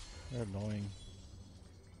 They're annoying.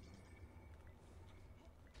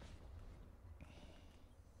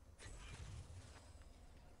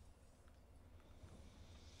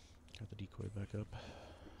 Got the decoy back up.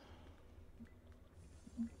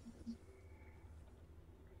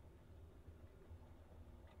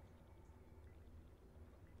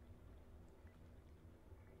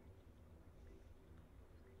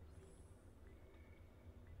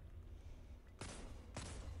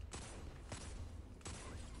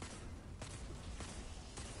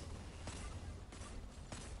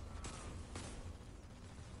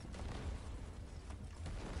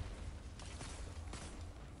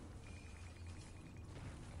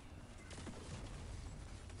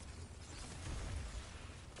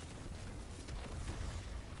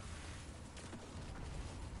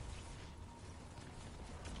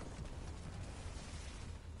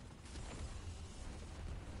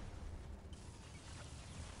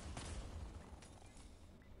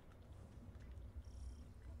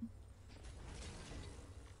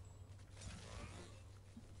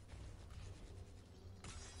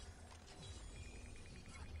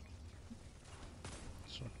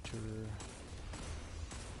 enter.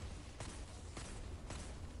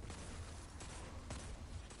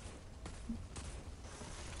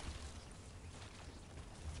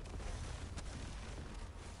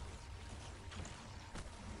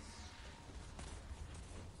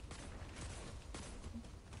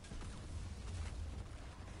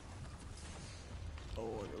 Oh,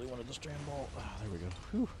 I really wanted the strand ball. Ah, there we go.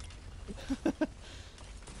 Whew.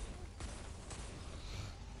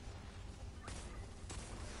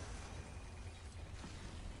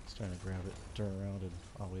 Just trying to grab it, turn around, and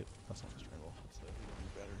oh wait, that's not the strand ball. That's the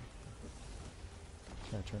battery.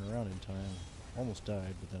 Trying to turn around in time. Almost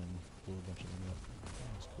died, but then blew a bunch of them up.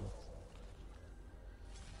 That was cool.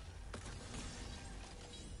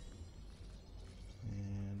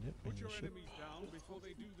 And yep, Put and your the ship. enemies down before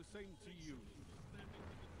they do the same to you.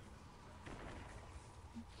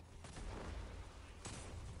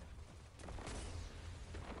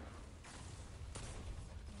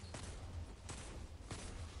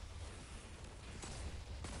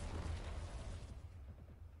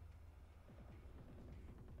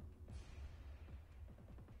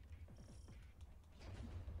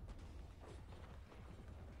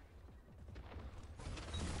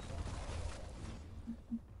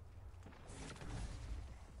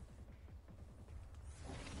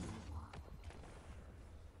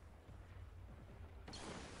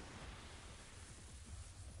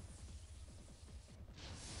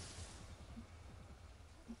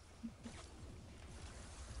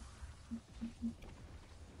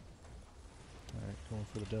 Alright, going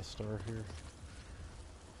for the Death Star here.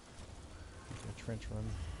 A trench run.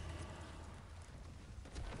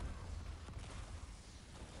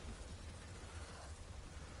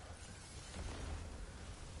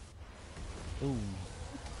 Ooh.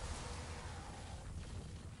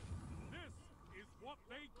 This is what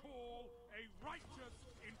they call a righteous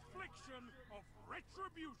infliction of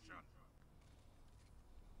retribution.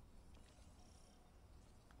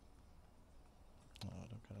 Oh, I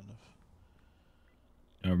don't got enough.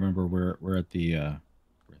 I remember we're at the other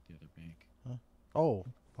bank. Huh? Oh,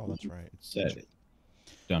 that's right. It said it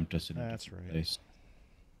dumped us in a That's different right. place.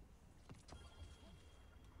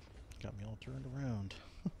 Got me all turned around.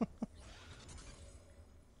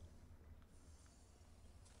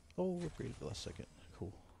 Oh, upgraded the last second.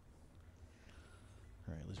 Cool.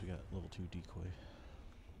 Alright, at least we got level 2 decoy.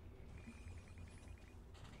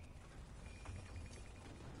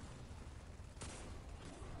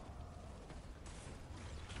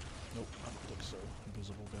 Nope, I don't think so.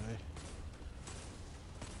 Invisible guy.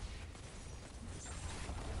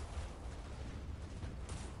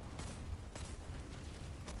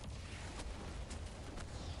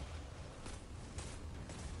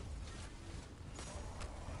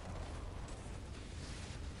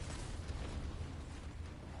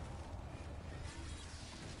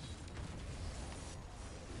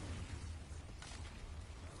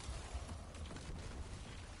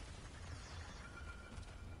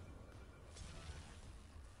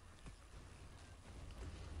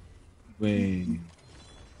 Way.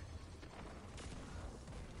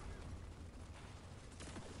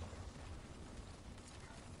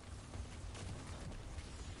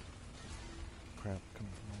 Crap,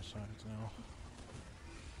 coming from all sides now.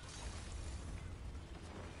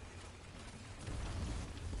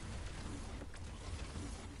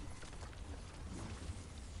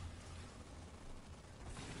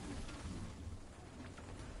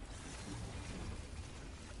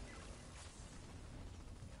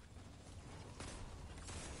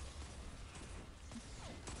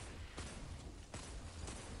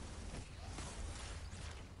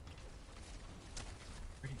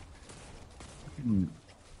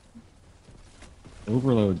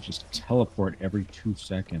 Overload just teleport every 2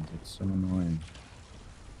 seconds. It's so annoying.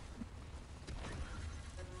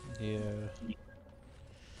 Yeah.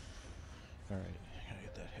 Alright, gotta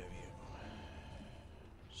get that heavy ammo.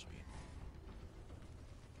 Sweet.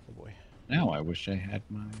 Oh boy. Now I wish I had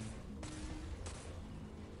my...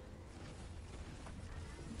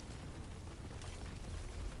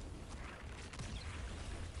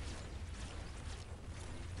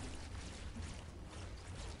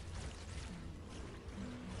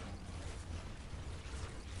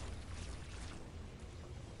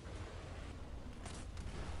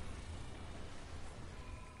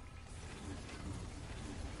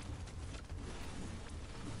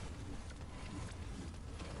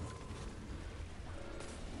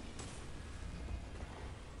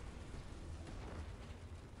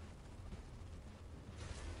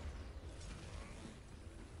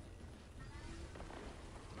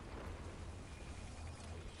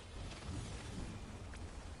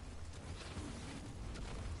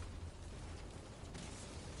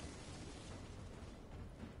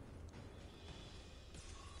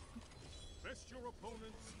 Test your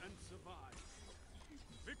opponents and survive.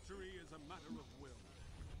 Victory is a matter of will.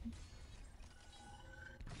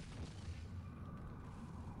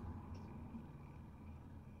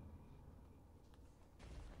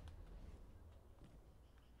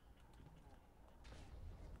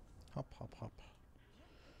 Hop, hop, hop.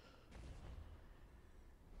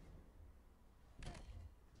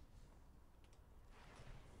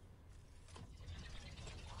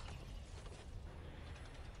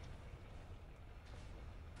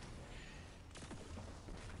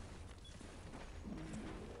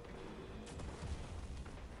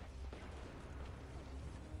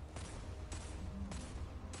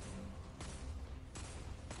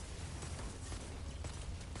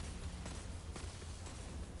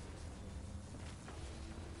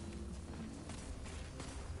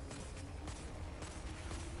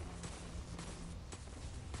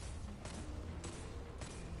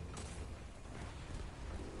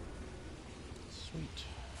 Sweet.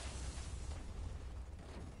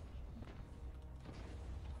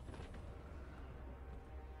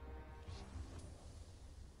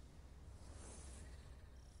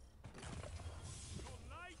 Your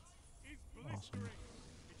light is blistering.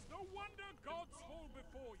 It's no wonder gods fall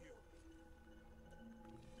before you.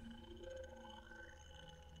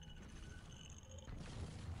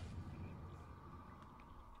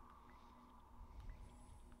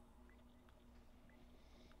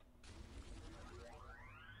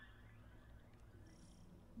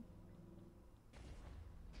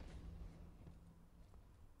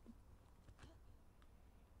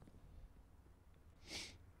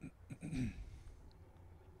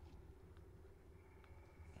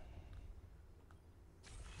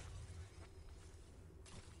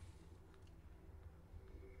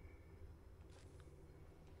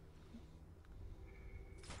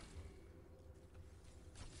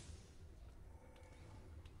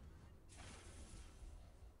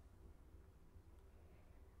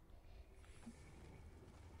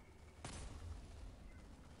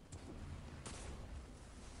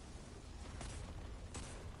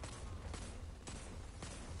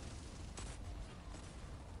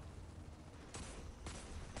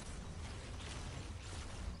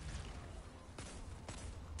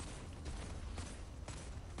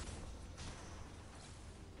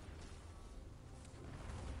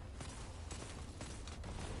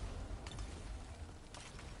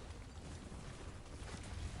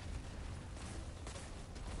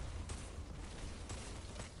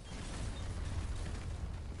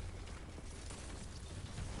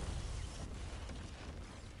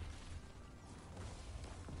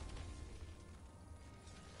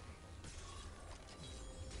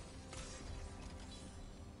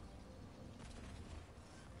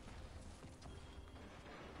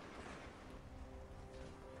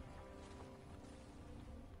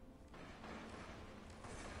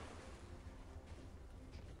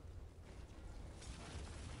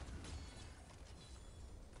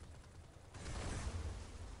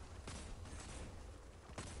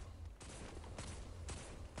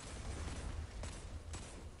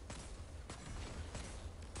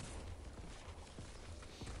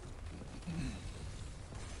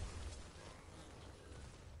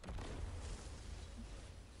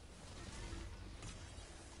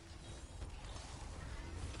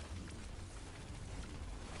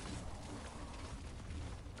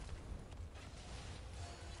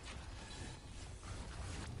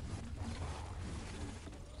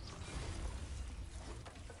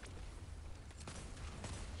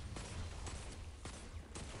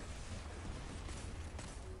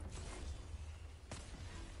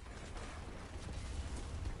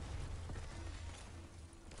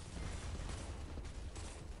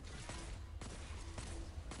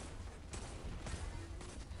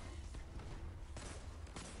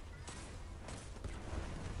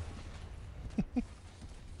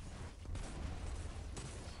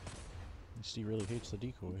 He really hates the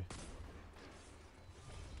decoy.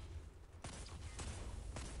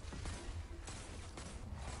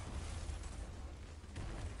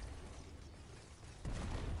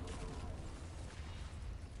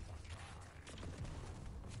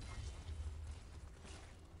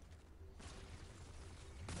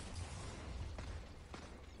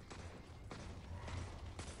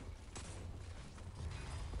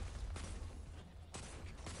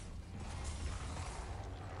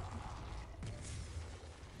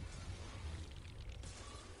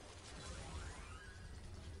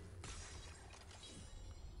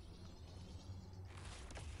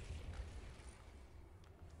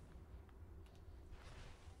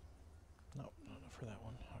 No, not enough for that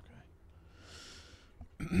one.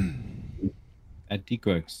 Okay. That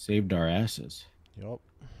decoy saved our asses. Yup.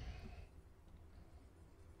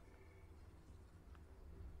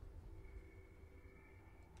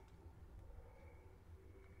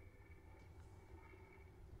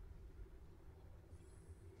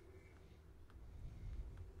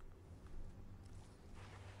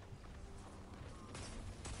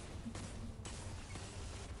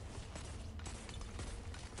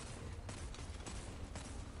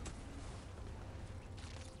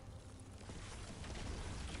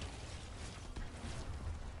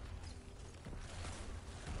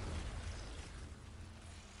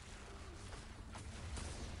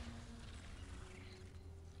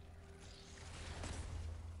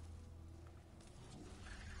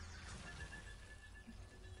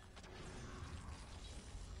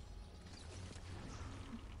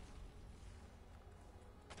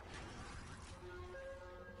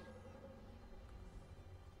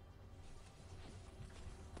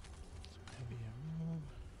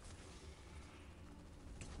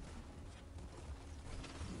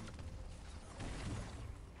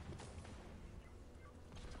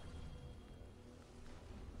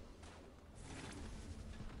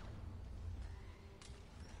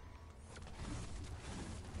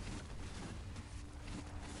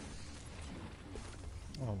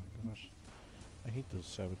 Oh my gosh. I hate those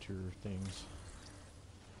saboteur things.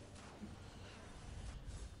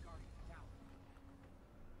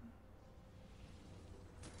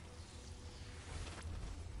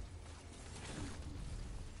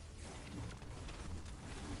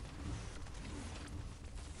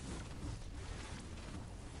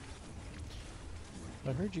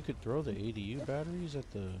 I heard you could throw the ADU batteries at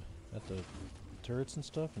the turrets and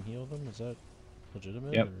stuff and heal them. Is that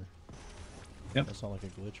legitimate? Yep. Or Yep. that's not like a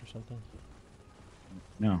glitch or something?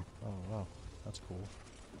 No. Oh wow, that's cool.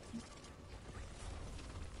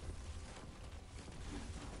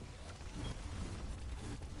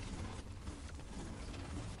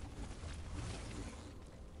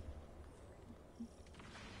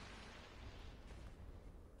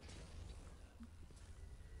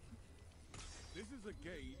 This is a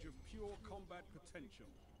gauge of pure combat potential.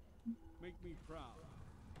 Make me proud.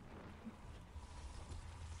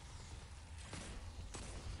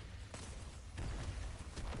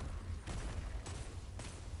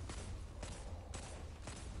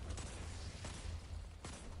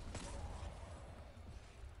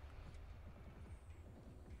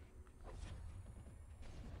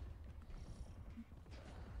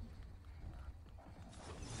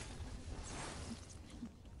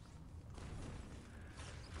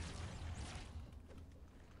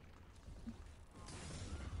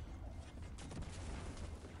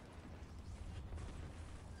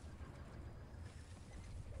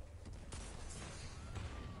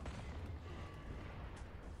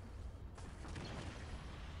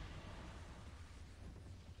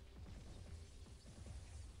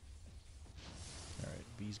 Alright,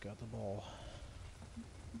 B's got the ball.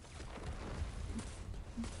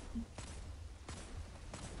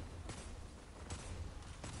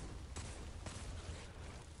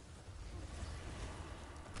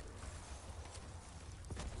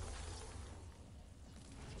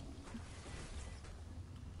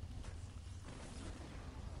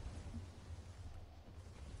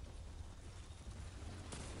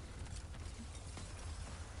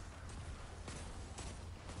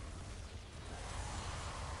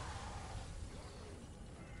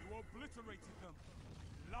 You obliterated them.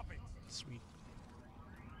 Love it. Sweet.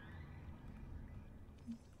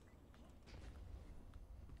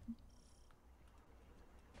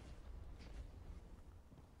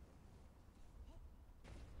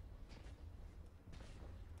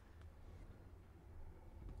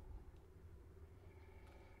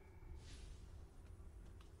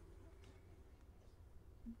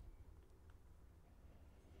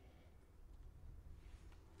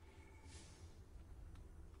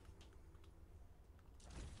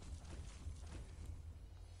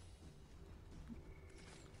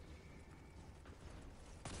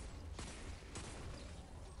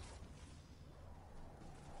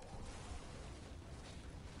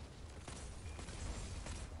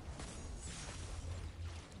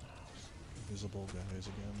 Visible guys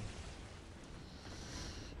again.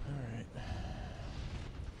 Alright.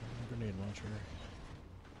 Grenade launcher.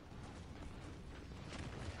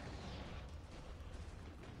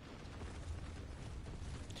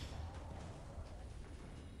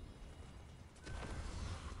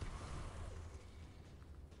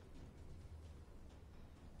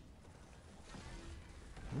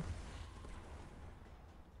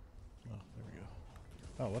 Oh, there we go.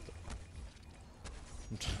 Oh, what the?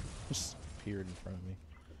 Just appeared in front of me.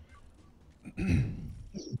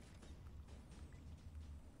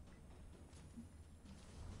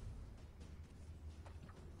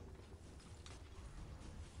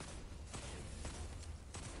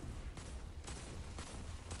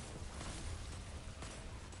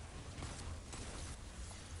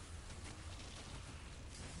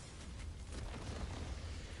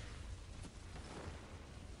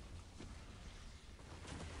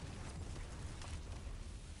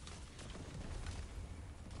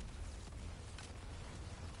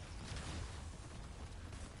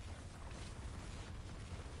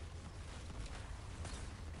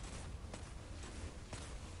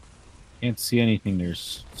 Can't see anything.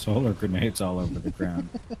 There's solar grenades all over the ground.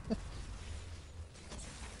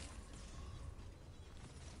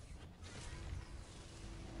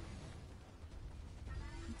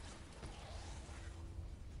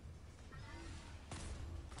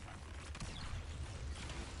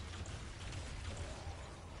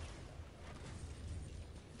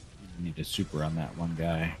 You need a super on that one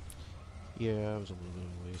guy. Yeah, it was a little bit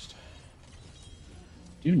of a waste.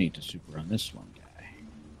 Do need to super on this one guy.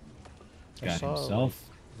 He's I got saw, himself.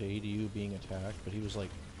 like, the ADU being attacked, but he was like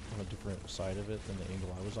on a different side of it than the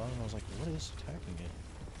angle I was on. And I was like, what is attacking it?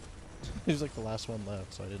 He was like the last one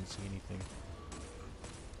left, so I didn't see anything.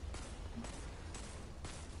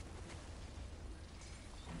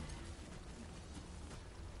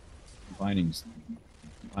 finding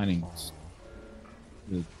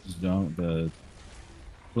the zone, the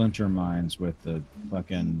splinter mines with the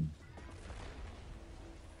fucking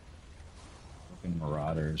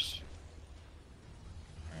marauders.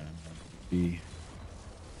 Alright, I'm gonna be.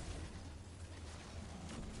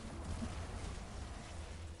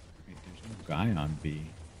 Wait, there's no guy on B.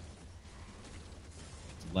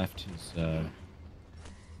 He's left his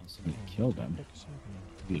somebody killed him.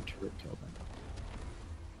 Maybe a turret killed him.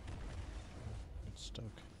 It's stuck.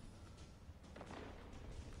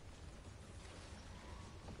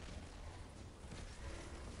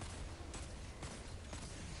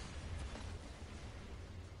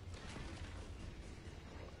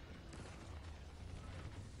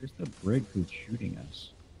 There's the brig who's shooting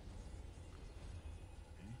us.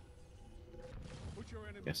 Put your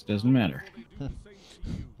enemies Guess it doesn't down matter. before they do the same to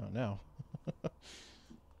you. Not now.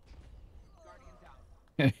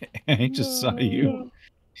 I just saw you.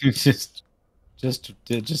 You just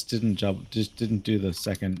didn't jump. Just didn't do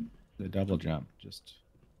the double jump. Just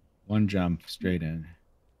one jump straight in.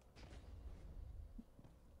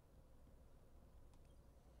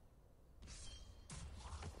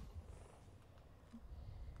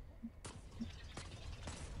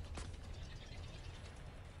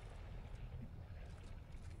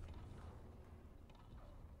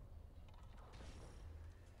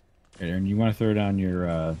 Okay, Aaron, you want to throw down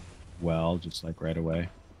your well just like right away?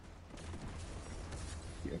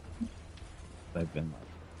 Yeah. I've been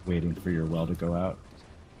like waiting for your well to go out.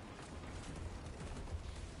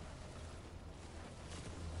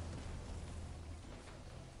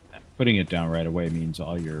 Putting it down right away means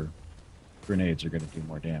all your grenades are going to do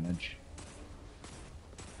more damage.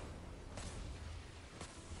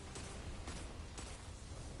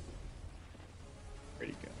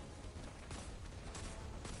 Ready to go.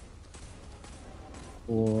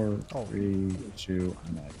 4, 3, 2,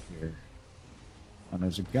 I'm out of here. Oh,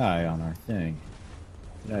 there's a guy on our thing.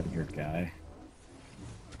 Get out of here, guy.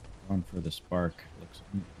 Going for the spark.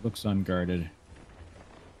 Looks unguarded.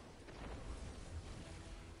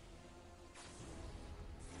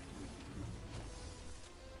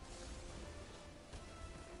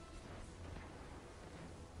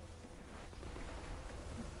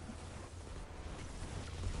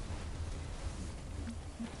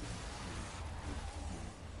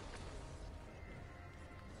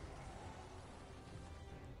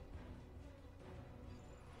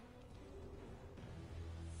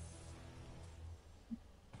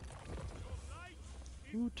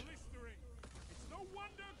 Woot. Blistering. It's no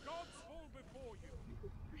wonder gods fall before you.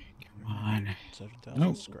 Come on. 7,000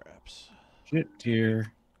 Nope. scraps. Shit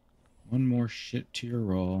tier. One more shit tier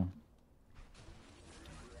roll.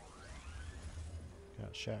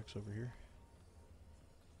 Got shacks over here.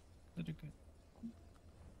 That'd be good.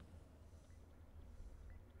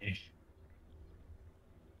 Ish.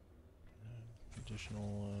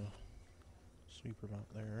 Additional sweeper not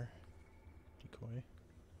there. Decoy.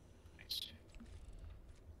 Nice.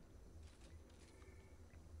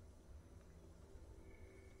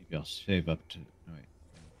 Maybe I'll save up to. Oh, wait.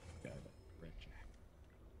 Got it. Red jack.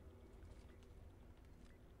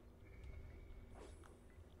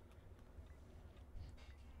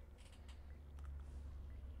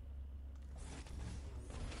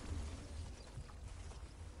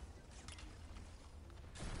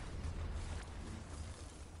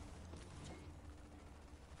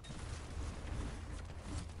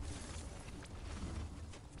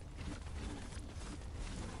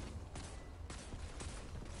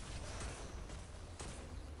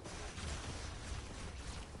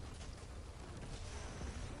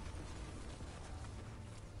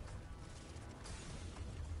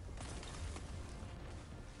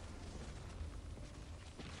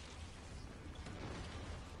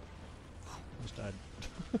 Almost died.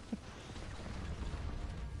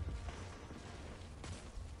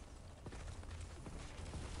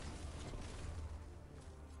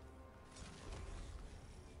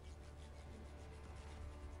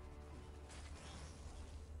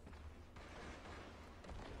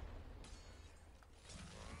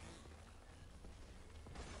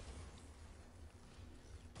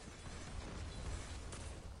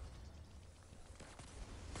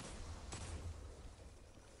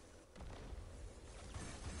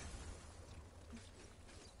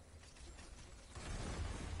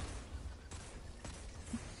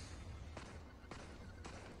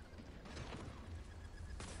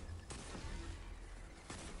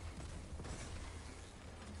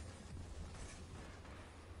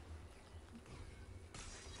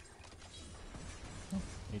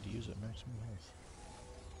 Need to use it maximum health.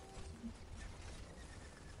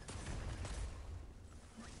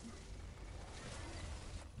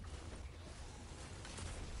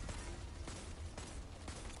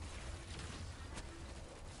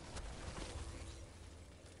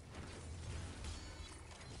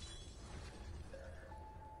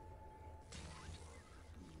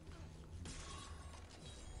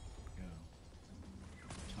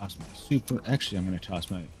 toss my super. Actually, I'm going to toss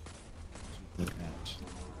my super at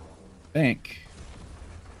bank.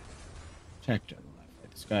 Protect on the left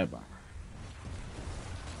at the sky bomber.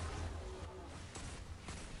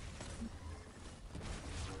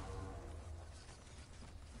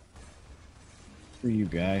 For you,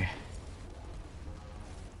 guy.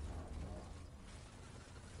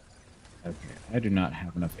 Okay, I do not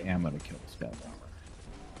have enough ammo to kill this guy.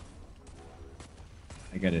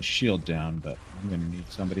 I got his shield down, but I'm going to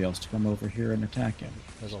need somebody else to come over here and attack him.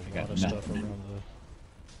 There's a lot of stuff around the...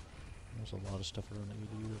 There's a lot of stuff around the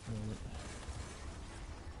ADU at the moment.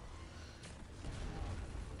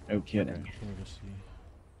 No kidding. Okay, let me go see.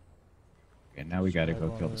 Okay, now we got to go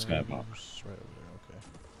kill the sky bomber. Right over there, okay.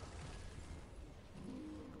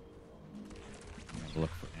 I'm going to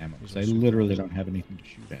look for ammo, because I literally don't have anything to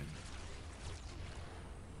shoot at.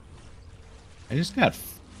 I just got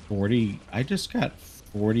 40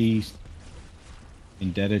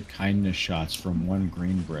 indebted kindness shots from one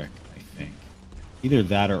green brick, I think. Either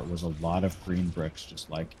that or it was a lot of green bricks just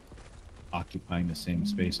like occupying the same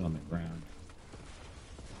space on the ground.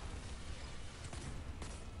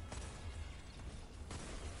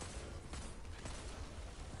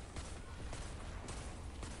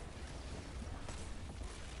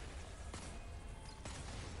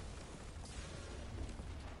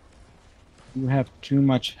 You have too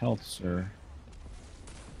much health, sir.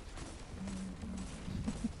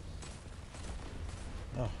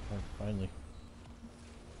 Oh, finally.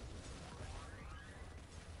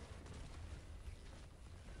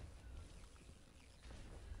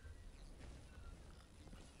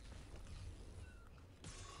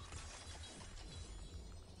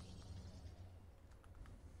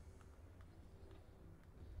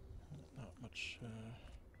 Not much,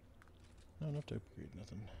 not enough to upgrade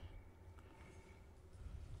nothing.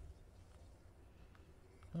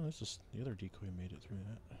 Oh, this is the other decoy made it through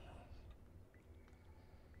that.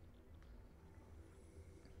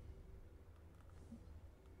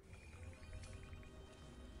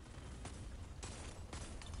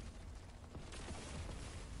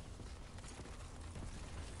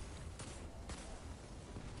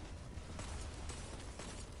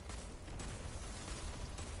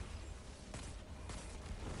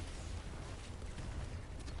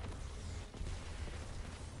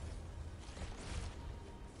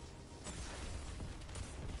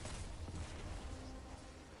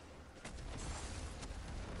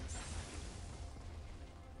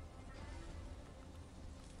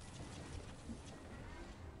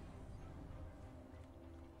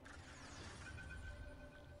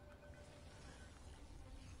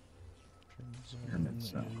 Pyramid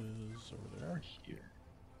Zone zone is over there. here.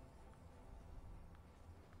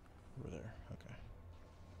 Over there, okay.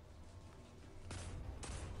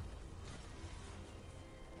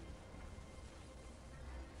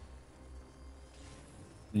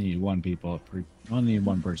 You need only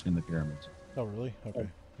one person in the pyramids. Oh, really? Okay.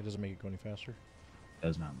 It doesn't make it go any faster?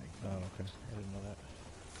 Does not make Oh, okay. I didn't know that.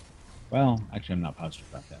 Well, actually, I'm not positive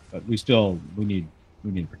about that, but we need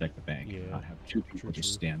to protect the bank and not have two people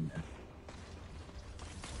just stand there.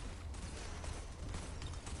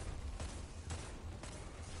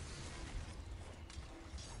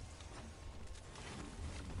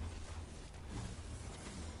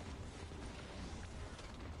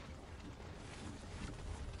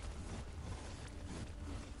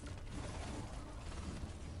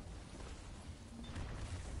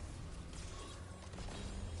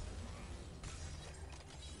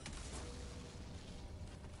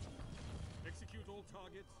 Execute all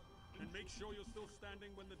targets, and make sure you're still standing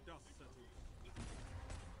when the dust settles.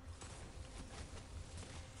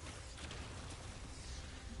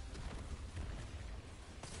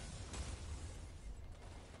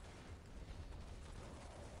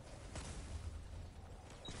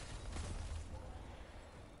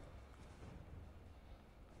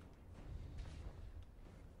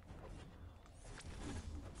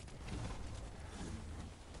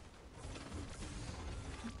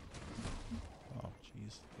 Oh,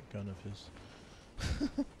 jeez. The gun of his.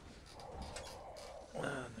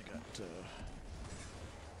 And they got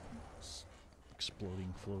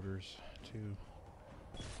exploding floaters, too.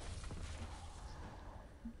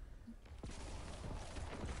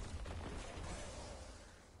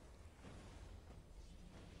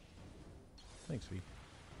 Thanks, V.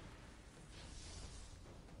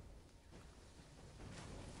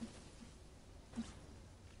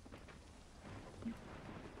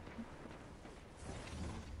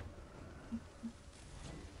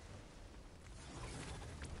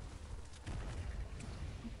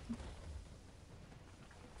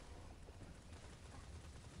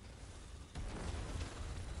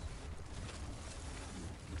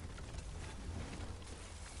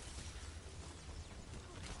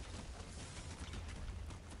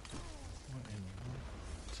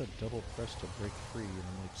 said double press to break free, and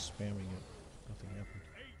I'm like spamming it. Nothing happened.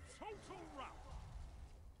 A total rout.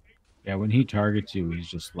 Yeah, when he targets you, he's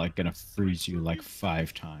just like gonna freeze you like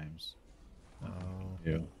 5 times. Oh,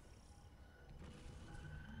 Yeah.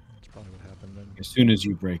 that's probably what happened then. As soon as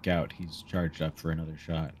you break out, he's charged up for another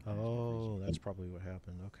shot. Oh, that's probably what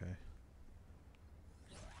happened. Okay.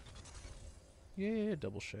 Yeah,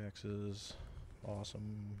 double shaxes.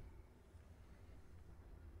 Awesome.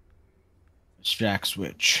 Shack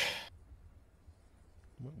switch.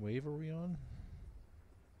 What wave are we on?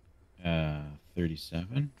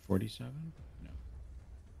 37, 47? No.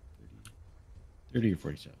 30 or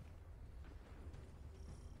 47.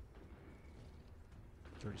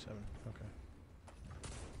 37. Okay.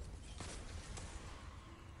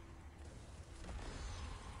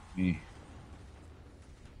 Me.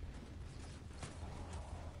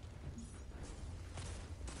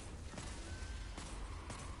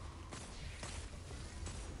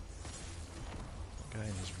 Guy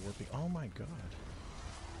in his warping. Oh my god.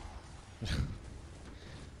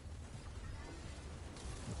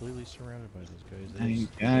 Completely surrounded by those guys. They Hey,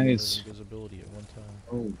 just guys. have invisibility at one time.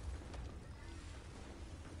 Oh.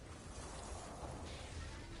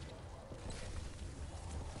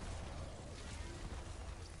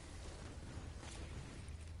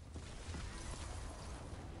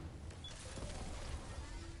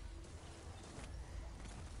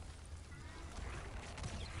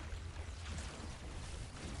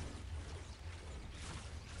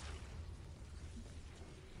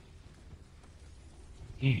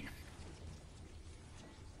 Yeah.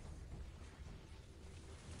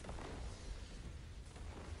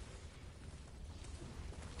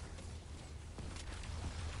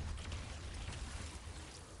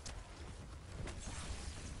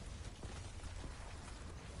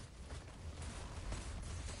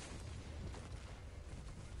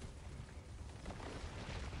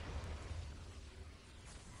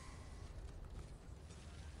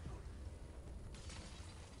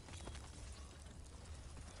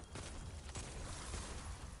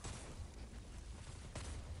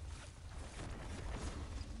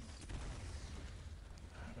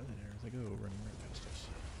 There they go, running right past us.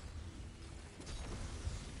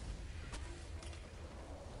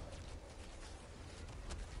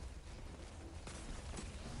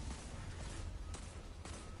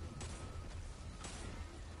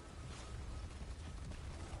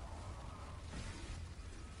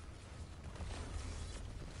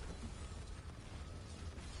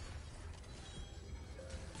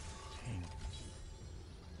 Dang.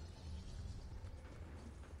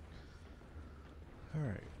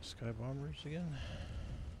 Alright, sky bombers again.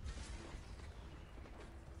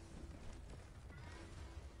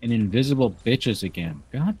 And invisible bitches again.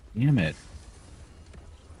 God damn it.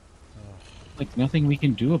 Ugh. Like nothing we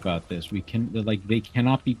can do about this. We can like they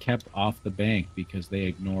cannot be kept off the bank because they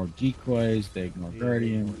ignore decoys, they ignore Yeah,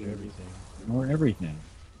 guardians, ignore everything. ignore everything.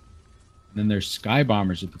 And then there's sky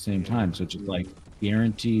bombers at the same time, so it's just like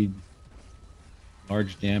guaranteed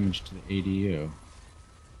large damage to the ADU.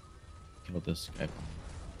 Kill this sky bomber.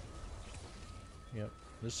 Yep,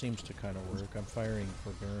 this seems to kind of work. I'm firing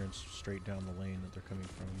forbearance straight down the lane that they're coming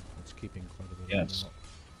from. It's keeping quite a bit of Yes. them out.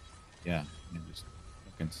 Yeah, and just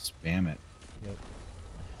fucking spam it. Yep.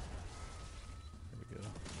 There we go.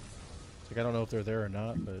 It's like I don't know if they're there or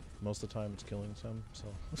not, but most of the time it's killing some, so.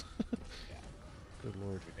 Good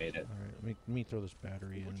lord. We made it. Alright, let me throw this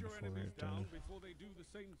battery in Put your before enemies it, down before they do the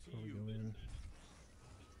same to before we you. go in.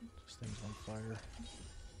 This thing's on fire.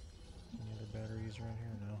 Any other batteries around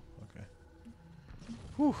here? No? Okay.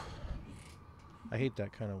 Whew. I hate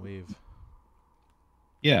that kind of wave.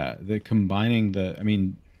 Yeah, the combining the I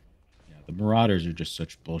mean yeah, the Marauders are just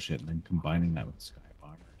such bullshit and then combining that with sky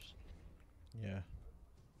bombers. Yeah.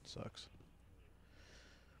 Sucks.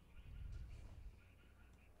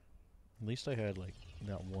 At least I had like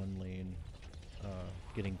that one lane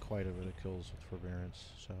getting quite a bit of kills with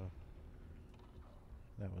forbearance, so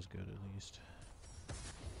that was good at least.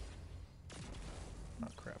 Oh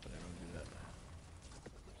crap, I didn't do that.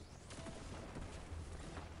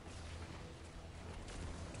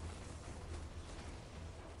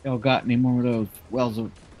 Y'all got any more of those wells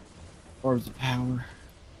of orbs of power?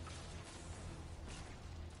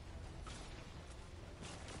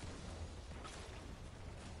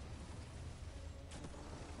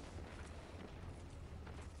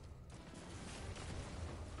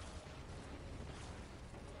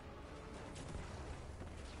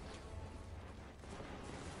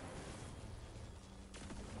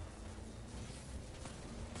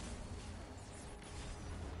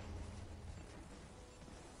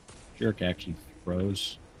 Jerk actually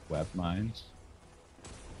throws web mines.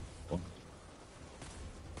 Cool.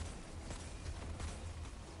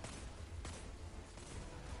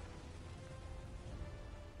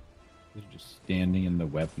 standing in the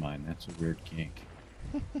web mine. That's a weird kink.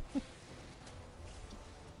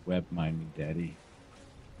 Web mine me, daddy.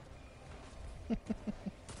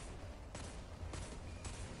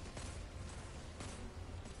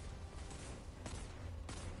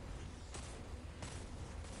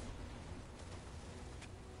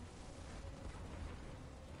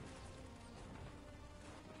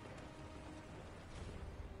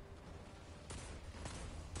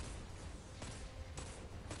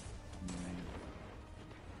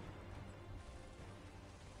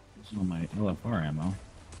 This is all my LFR ammo.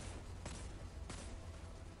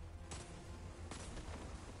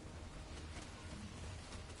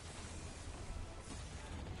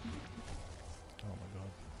 Oh my god.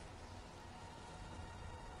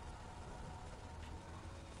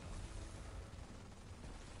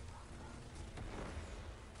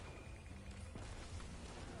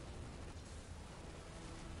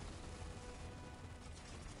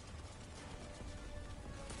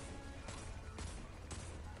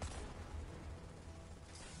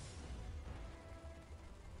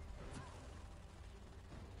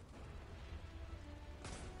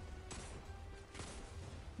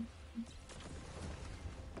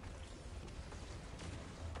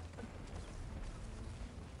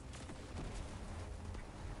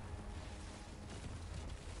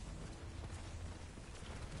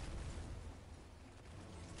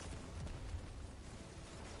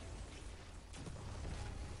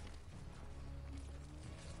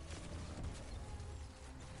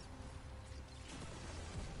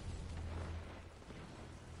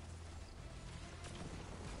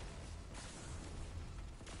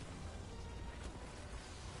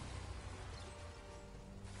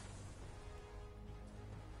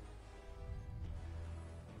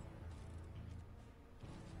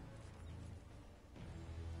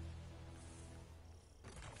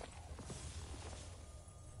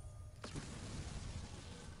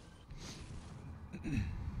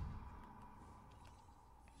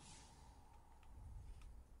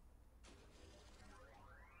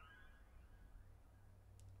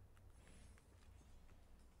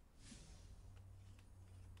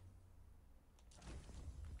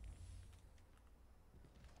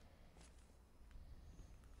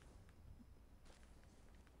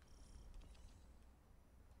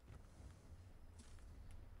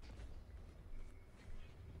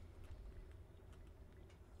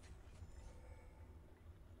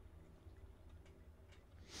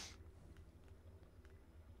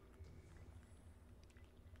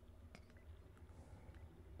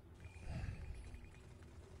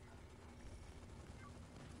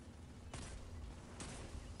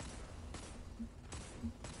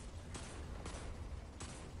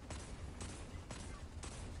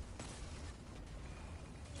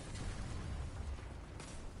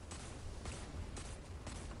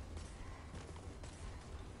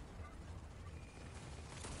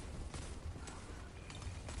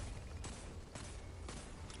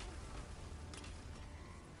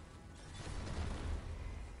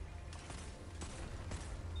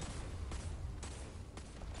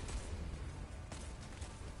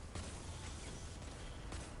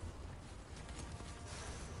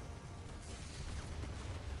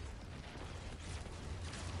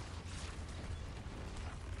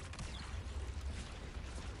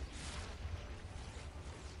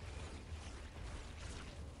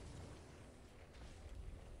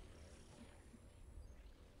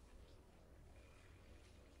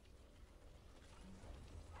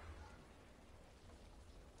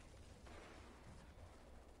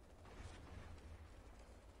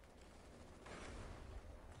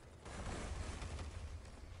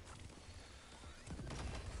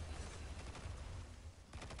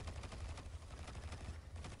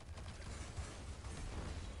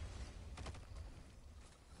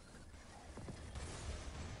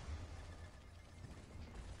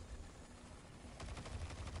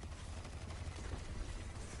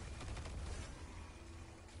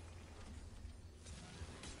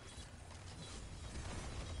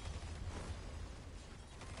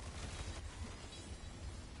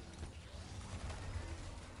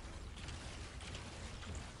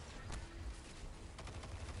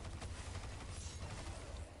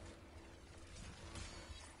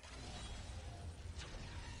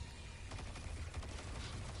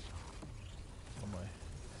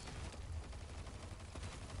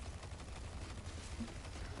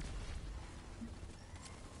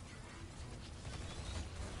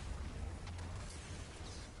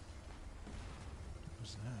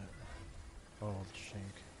 that? Oh, the shank.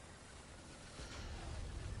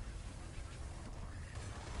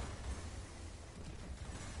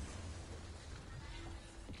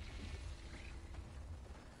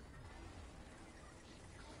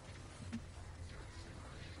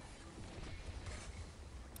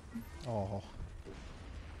 Oh.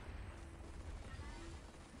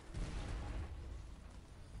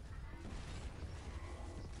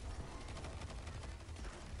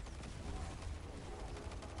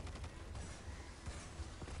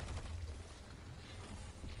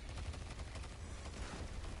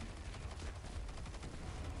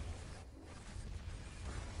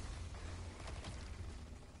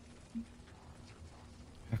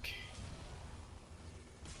 Okay.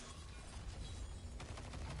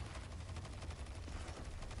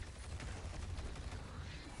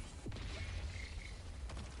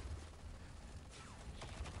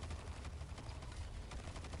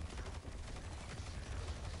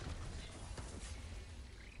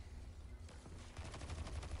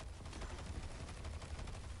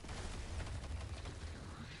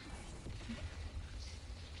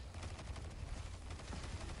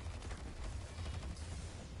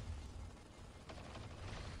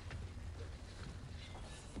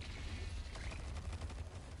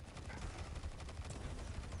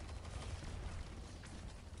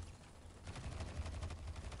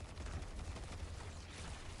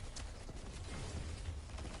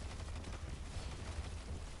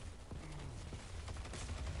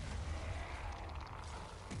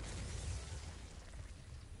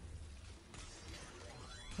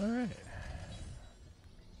 All right.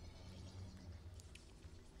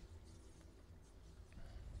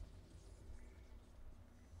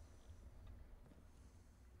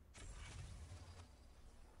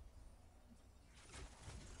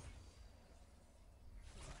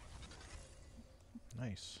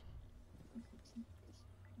 Nice.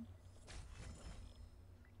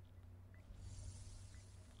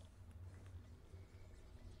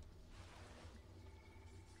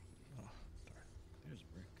 There's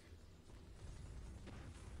Brick.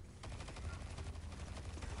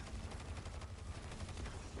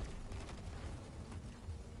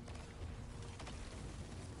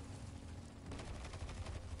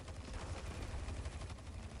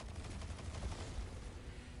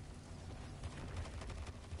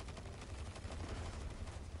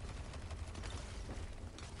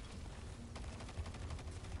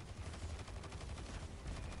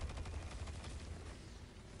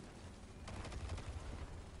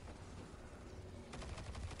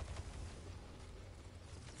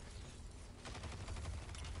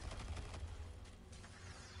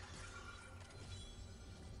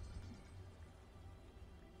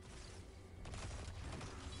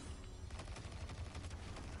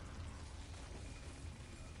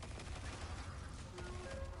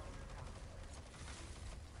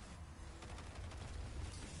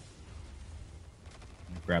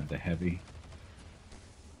 Grab the heavy.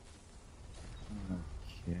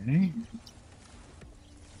 Okay.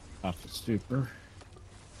 Off the stupor.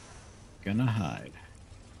 Gonna hide.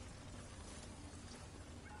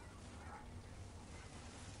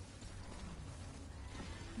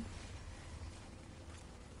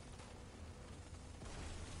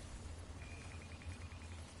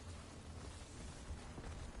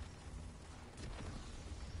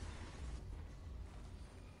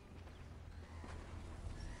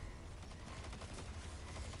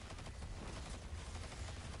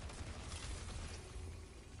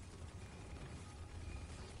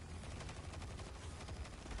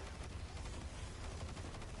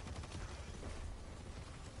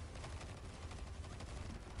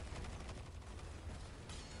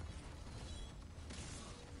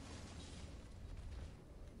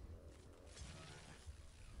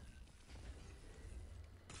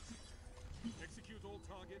 Execute all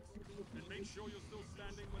targets, and make sure you're still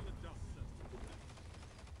standing when the dust settles.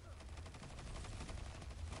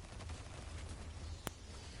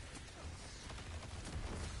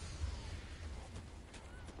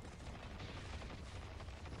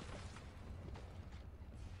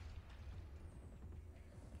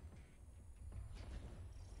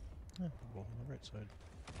 Yeah, well, on the right side.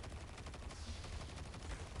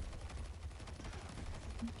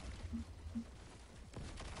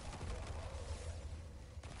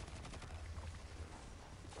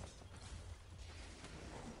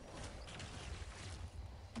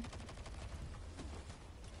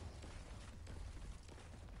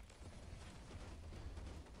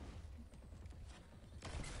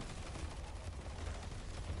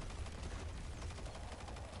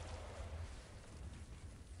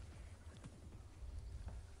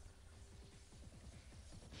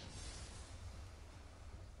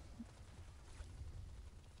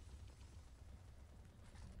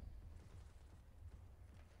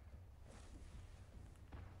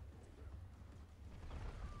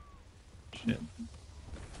 Shit.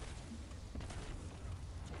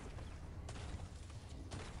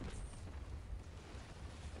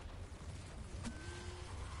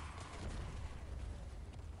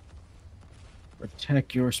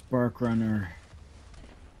 Protect your spark runner.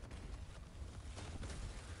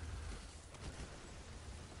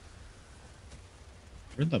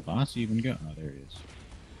 Where'd the boss even go? Oh, there he is.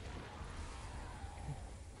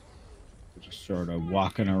 Just sort of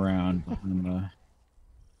walking around behind the...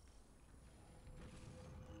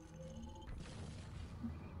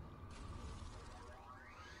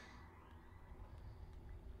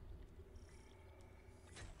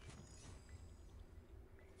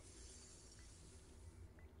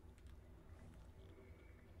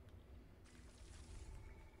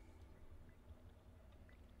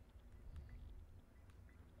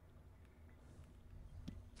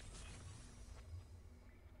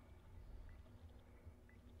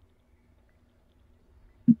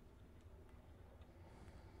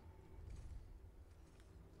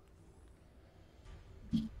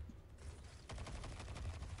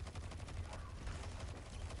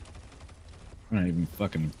 I'm not even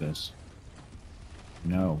fucking with this.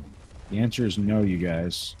 No. The answer is no, you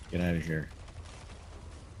guys. Get out of here.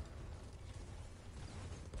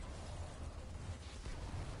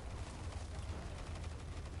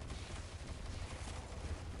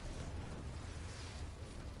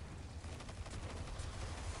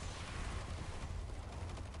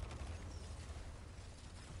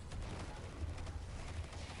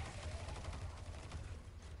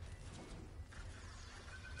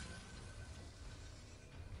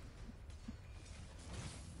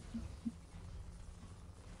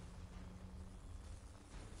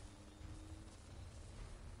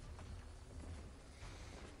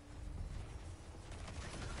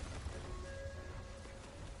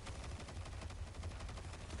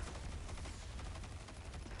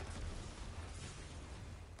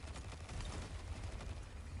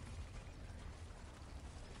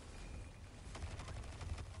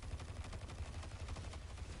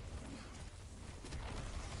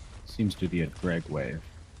 Seems to be a Greg wave.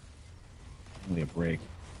 Only a break.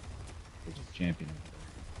 There's a champion.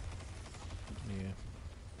 Yeah.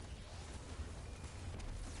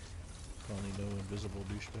 Only no invisible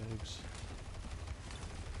douchebags.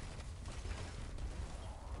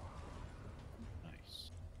 Nice.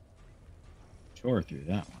 Tore through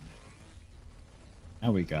that one.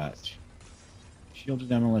 Now we got shielded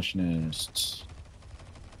demolitionists.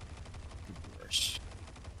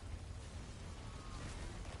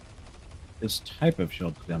 This type of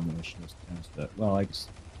shielded demolitionist tends to, well, I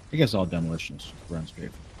guess all demolitionists just run straight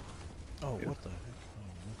from. Oh, what the heck? Oh,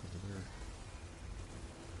 look over there.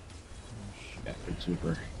 Oh, shit. Yeah, good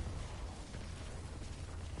super.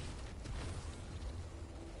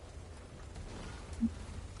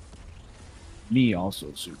 Me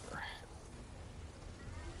also super.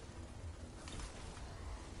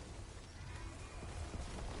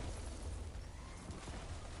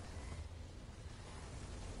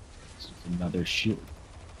 This is another shield.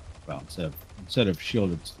 Well, instead of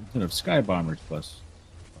shielded, instead of sky bombers plus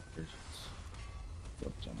there's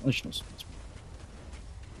demolitionist.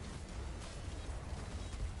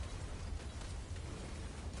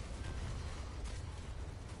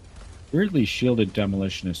 Weirdly, shielded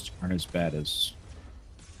demolitionists aren't as bad as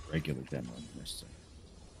regular demolitionists.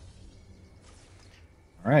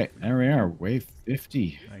 All right, there we are, wave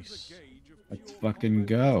 50. Nice. Let's fucking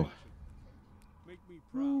go. Make me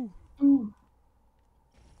proud.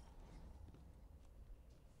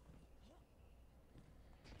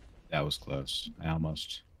 That was close. I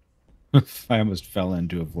almost fell in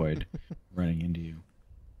to avoid running into you.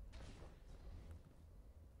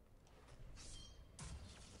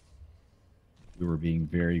 We were being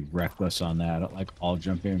very reckless on that, like all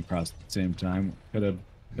jumping across at the same time. Could have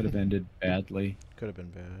ended badly. Could have been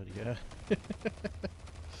bad, yeah.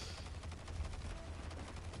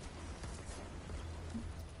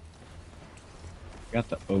 Got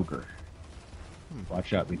the ogre.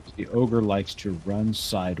 Watch out, because the ogre likes to run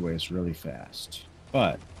sideways really fast.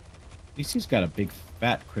 But at least he's got a big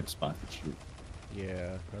fat quick spot to shoot.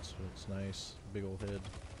 Yeah, that's what's nice. Big old head.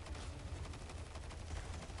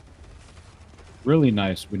 Really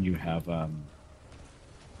nice when you have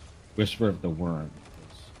Whisper of the Worm.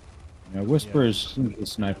 You know, Whispers, the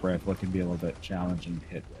sniper rifle can be a little bit challenging to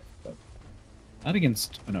hit with, but not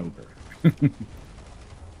against an ogre.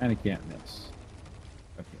 Kinda can't miss.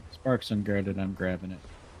 Okay, Spark's unguarded, I'm grabbing it.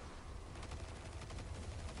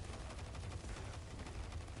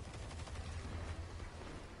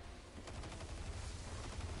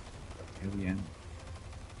 Here we end.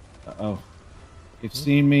 Uh-oh. You've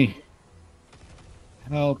seen me.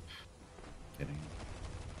 Help. Kidding.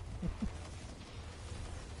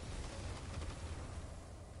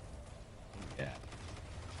 Yeah.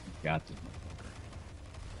 You got this.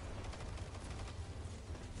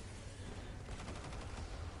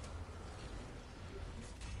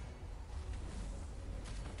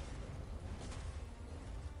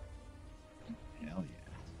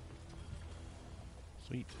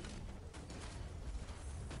 Sweet.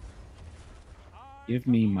 Give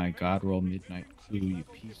me my God roll midnight clue, you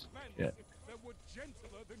piece of shit.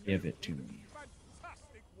 Give it to me.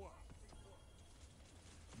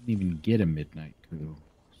 Didn't even get a midnight clue.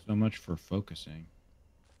 So much for focusing.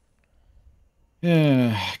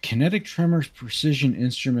 Yeah, kinetic tremors precision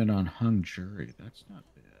instrument on hung jury. That's not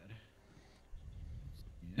bad.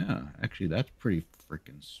 Yeah, actually, that's pretty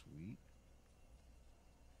freaking sweet.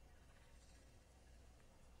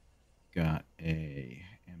 Got a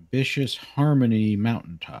ambitious harmony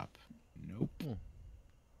mountaintop. Nope. And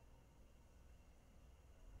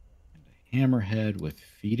a hammerhead with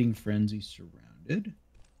feeding frenzy surrounded.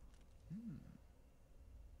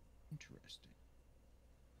 Interesting.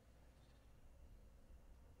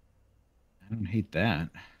 I don't hate that.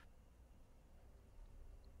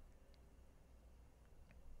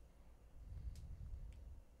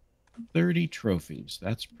 30 trophies.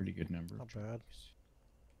 That's a pretty good number. Not bad.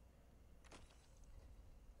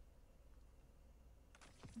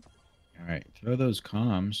 All right, throw those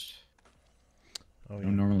comms. Oh, You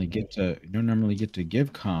don't normally get to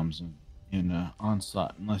give comms in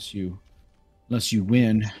Onslaught unless you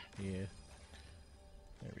win. Yeah.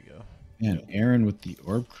 There we go. And Aaron with the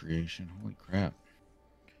orb creation. Holy crap!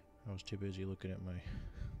 I was too busy looking at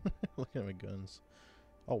my looking at my guns.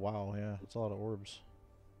 Oh wow, yeah, it's a lot of orbs.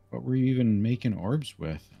 What were you even making orbs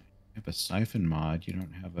with? You have a siphon mod. You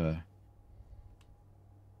don't have anything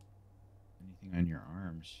on your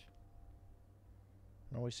arms.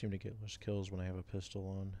 I always seem to get less kills when I have a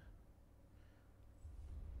pistol on.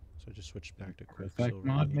 So I just switched back to Quicksilver.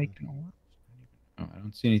 Mod making orbs? Oh, I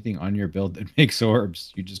don't see anything on your build that makes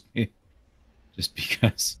orbs. You just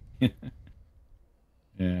because. Yeah.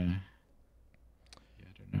 Yeah,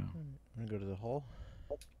 I don't know. I'm gonna go to the hall.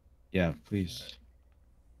 Yeah, please.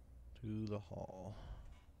 To the hall.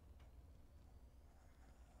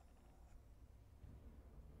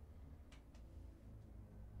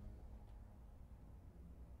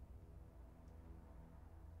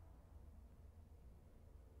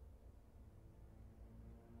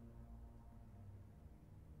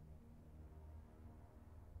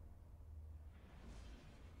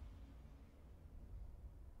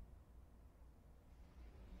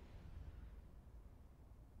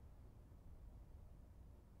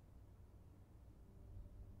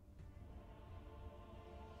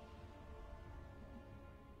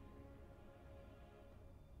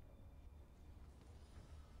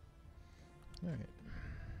 All right.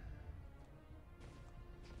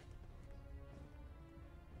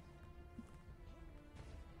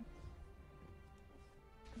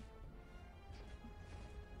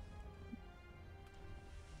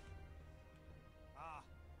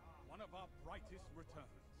 One of our brightest returns.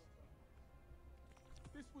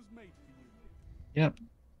 This was made for you. Yep.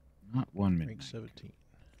 Not one Rank midnight. 17.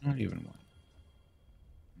 Not even one.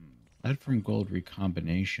 Lead from gold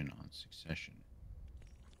recombination on succession.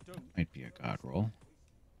 Might be a god roll.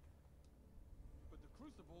 But the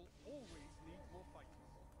crucible always needs more fighters.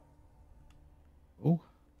 Oh.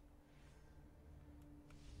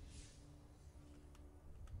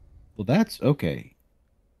 Well, that's okay.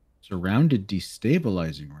 Surrounded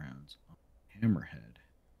destabilizing rounds on Hammerhead.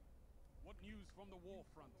 What news from the war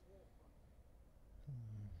front?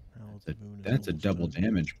 That's a double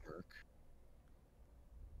damage perk.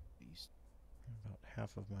 About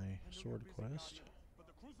half of my sword quest. But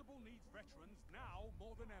the crucible needs veterans now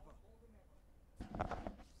more than ever.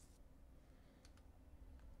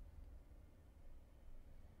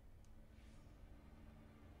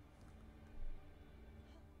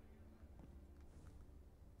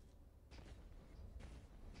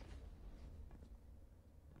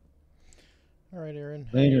 All right, Aaron.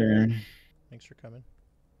 Later, Aaron. Thanks for coming.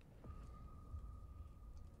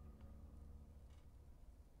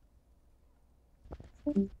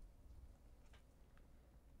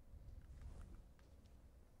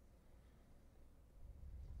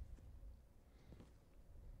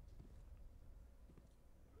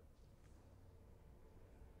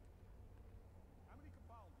 How many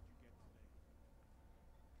cabal did you get today?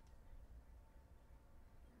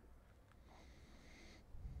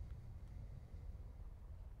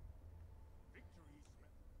 Victories.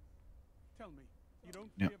 Tell me, you don't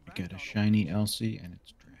Nope, fear you got a Vanguard shiny orders? Elsie and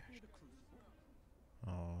it's trash. Fear the crucible?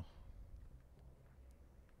 Oh.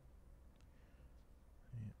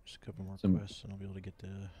 Yeah, just a couple more Some- quests and I'll be able to get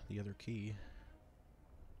the other key.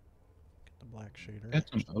 Get the black shader.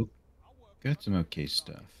 Got some okay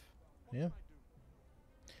stuff. Yeah.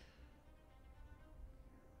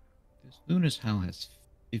 This Luna's Howl has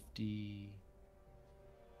 50.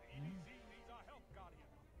 EDZ needs our help, Guardian.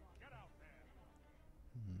 Get out there.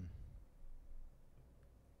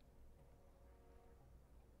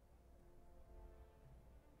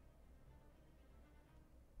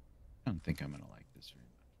 don't think I'm gonna like this very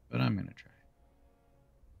much, but I'm gonna try.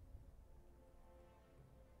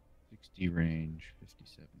 60 range,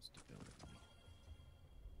 57 stability.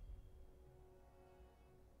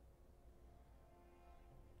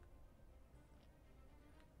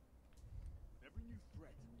 Every new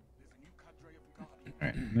threat, there's a new cadre of guardians. All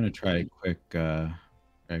right, I'm gonna try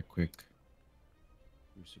a quick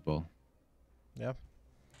crucible. Yeah.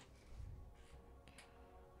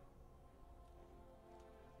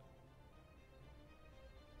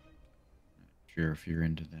 Sure, if you're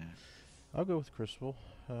into that. I'll go with Crucible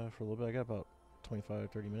for a little bit. I got about 25,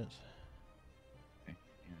 30 minutes. Okay.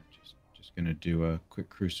 Yeah, just gonna do a quick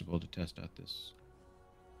crucible to test out this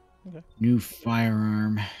new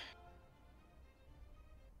firearm.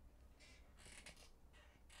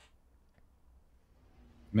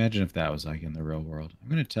 Imagine if that was like in the real world. I'm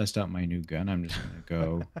gonna test out my new gun. I'm just gonna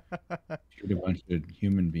go shoot a bunch of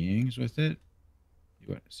human beings with it.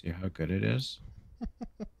 See how good it is.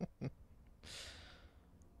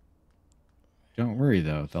 Don't worry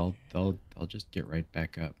though. They'll just get right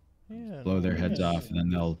back up. Yeah, Blow no, their heads yeah. off,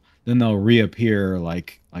 and then they'll reappear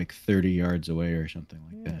like 30 yards away or something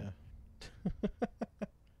like that.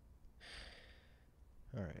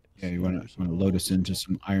 All right. Yeah, you want to load us into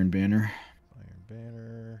some Iron Banner. Iron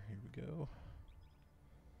Banner. Here we go.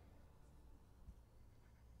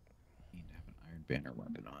 Need to have an Iron Banner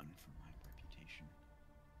weapon on for my reputation.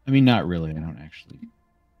 I mean, not really. I don't actually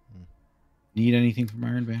need anything from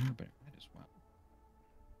Iron Banner, but I might as well.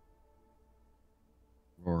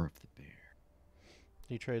 Roar of the Bear.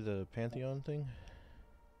 Did you try the Pantheon thing?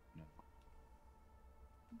 No.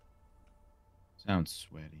 Sounds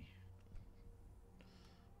sweaty.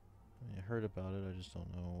 I heard about it. I just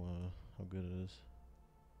don't know how good it is.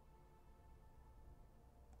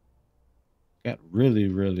 Got really,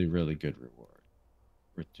 really, really good reward.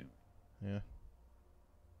 Worth doing. Yeah.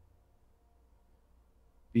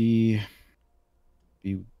 Be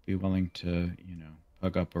willing to,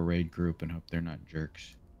 hug up a raid group and hope they're not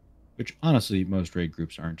jerks. Which honestly, most raid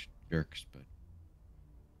groups aren't jerks, but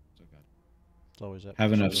still got It's always that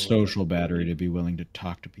have enough possibility. social battery to be willing to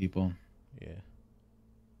talk to people. Yeah.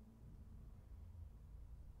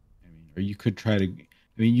 I mean, or you could try to. I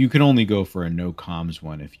mean, you can only go for a no comms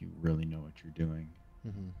one if you really know what you're doing,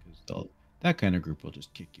 because that kind of group will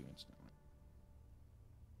just kick you instantly.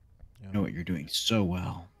 Yeah. Know what you're doing so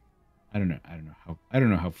well. I don't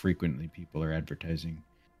know how frequently people are advertising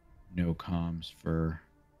no comms for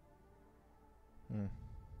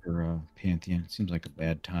Pantheon. It seems like a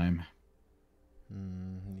bad time.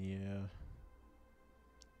 Yeah.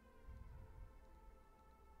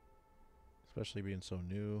 Especially being so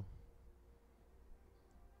new.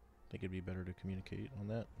 I think it'd be better to communicate on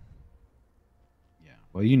that. Yeah.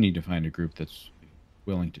 Well, you need to find a group that's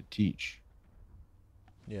willing to teach.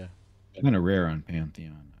 Yeah. It's kind of rare on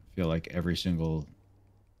Pantheon. I feel like every single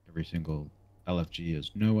LFG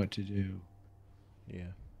is know what to do.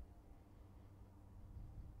 Yeah.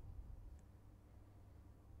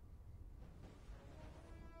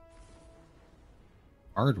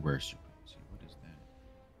 Hardware supremacy. What is that?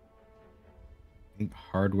 I think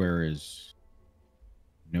hardware is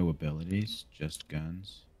no abilities, just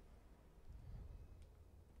guns.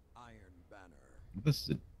 Iron Banner. This is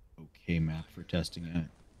an okay map for testing a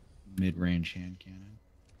mid-range hand cannon.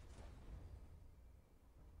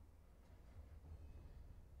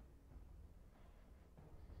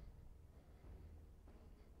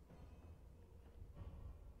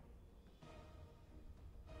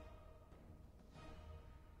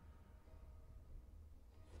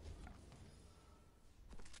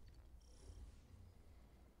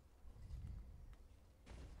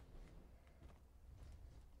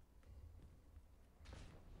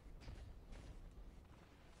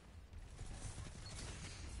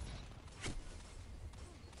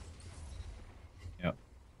 Yep.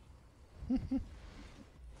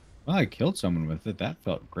 Well, I killed someone with it. That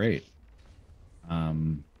felt great.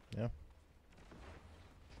 Yeah.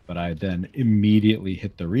 But I then immediately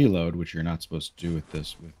hit the reload, which you're not supposed to do with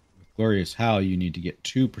this. With Glorious Howl, you need to get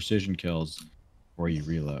 2 precision kills before you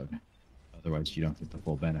reload. Otherwise, you don't get the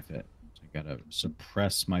full benefit. So I gotta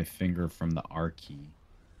suppress my finger from the R key.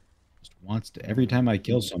 Just wants to. Every time I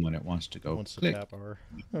kill someone, it wants to go Wants to click. tap R.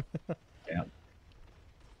 Yeah.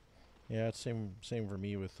 Yeah, it's same for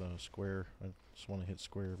me with square. I just want to hit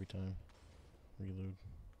square every time. Reload.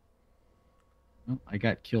 Well, I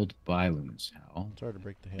got killed by Luminous Howl. It's hard to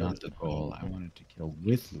break the hand. Not the goal. I wanted to kill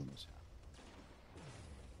with Luminous Howl.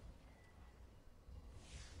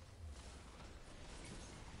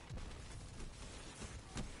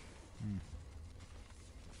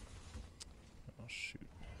 Oh shoot.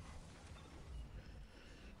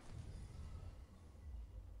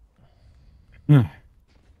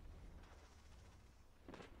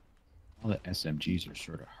 All the SMGs are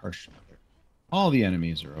sort of harsh. All the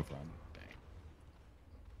enemies are over on the bank.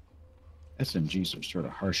 SMGs are sort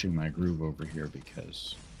of harshing my groove over here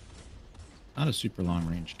because not a super long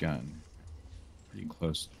range gun. Pretty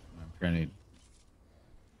close. I'm trying to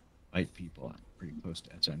fight people. I'm pretty close to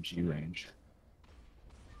SMG range.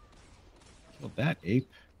 Killed that ape.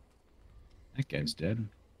 That guy's dead.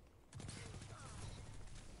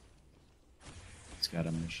 He's got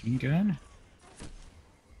a machine gun.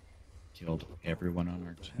 Killed everyone on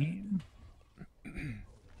our team.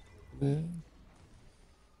 Cool.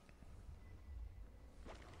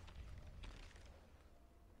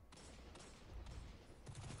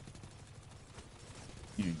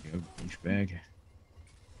 Here you go, douchebag.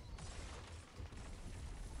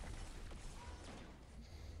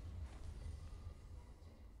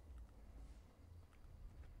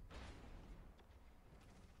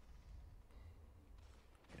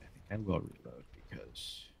 I will reload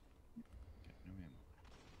because got no ammo.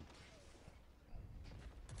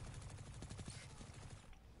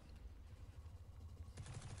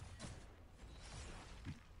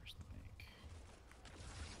 Where's the bank?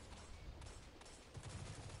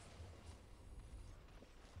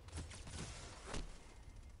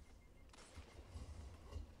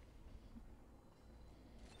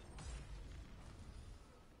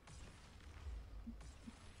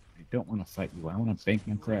 I don't want to fight you. I want to bank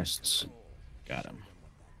my crests. Got him.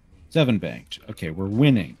 7 banked. Okay, we're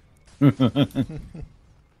winning.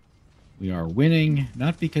 We are winning,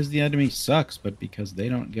 not because the enemy sucks, but because they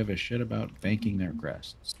don't give a shit about banking their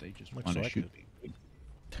crests. They just want to shoot people.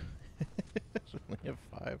 So we only have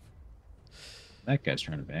 5. That guy's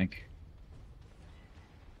trying to bank.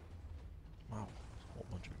 Wow, a whole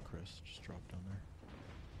bunch of crests just dropped down there.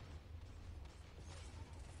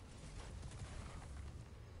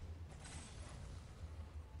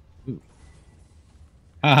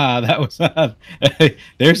 Haha, that was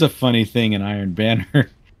there's a funny thing in Iron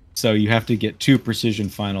Banner. So you have to get 2 precision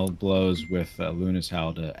final blows with Luna's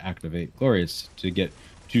Howl to activate Glorious to get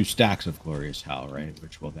 2 stacks of Glorious Howl, right?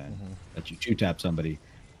 Which will then let you 2-tap somebody.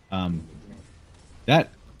 That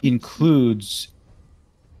includes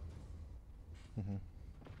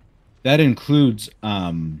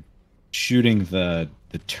shooting the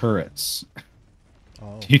turrets.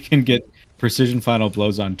 Oh. You can get precision final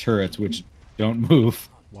blows on turrets which don't move.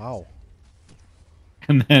 Wow.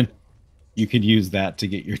 And then you can use that to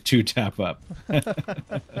get your 2-tap up.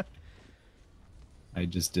 I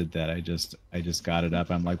just did that. I just got it up.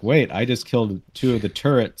 I'm like, wait, I just killed 2 of the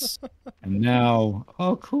turrets. And now,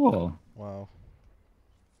 oh, cool. Wow.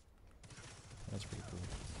 That's pretty cool.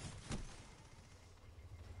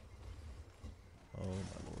 Oh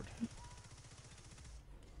my lord.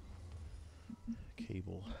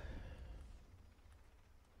 Cable.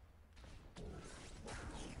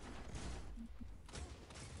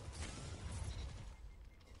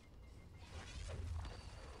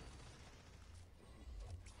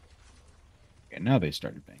 And now they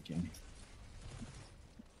started banking.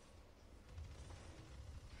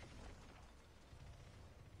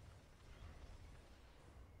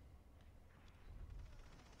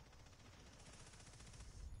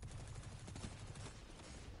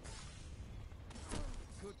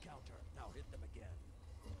 Good counter. Now hit them again.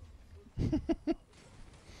 Got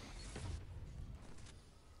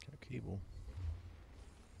a cable.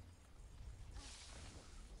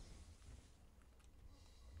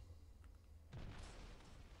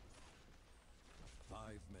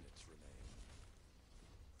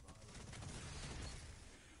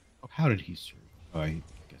 Oh, how did he survive? Oh, I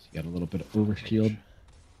guess he got a little bit of overshield.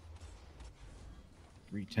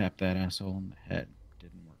 3-tap that asshole in the head.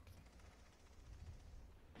 Didn't work.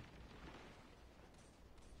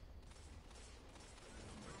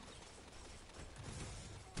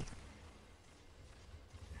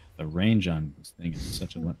 The range on this thing is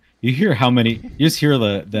such a... You hear how many... You just hear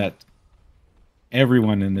that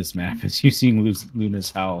everyone in this map is using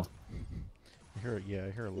Luna's Howl. I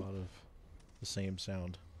hear a lot of the same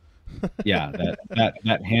sound. Yeah,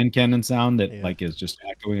 that hand cannon sound that like is just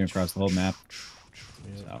echoing across the whole map.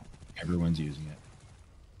 Yep. So everyone's using it.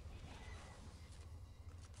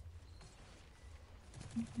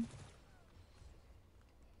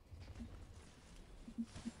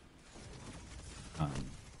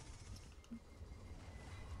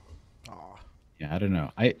 Yeah, I don't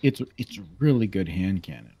know. It's a really good hand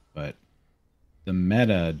cannon, but the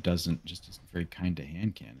meta isn't very kind to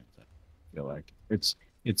hand cannons. I feel like it's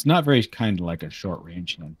not very kind to like a short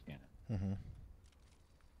range hand cannon.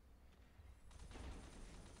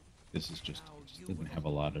 This is just doesn't have a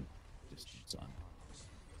lot of distance on it.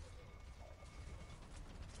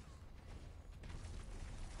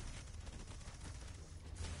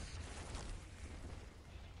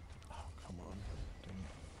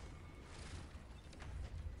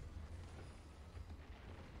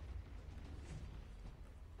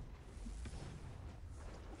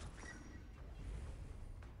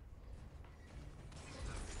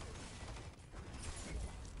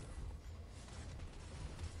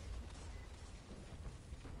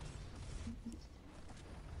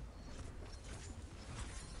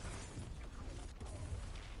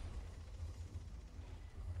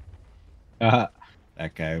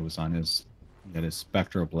 That guy was on his, he had his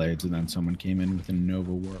spectral blades, and then someone came in with a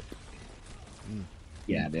Nova Warp. Mm.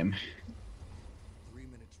 Yeah, him. 3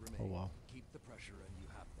 minutes remain. Oh wow. Keep the pressure and you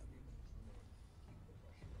have them.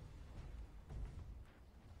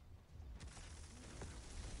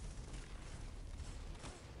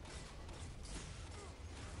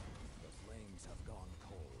 The flames have gone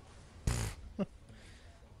cold.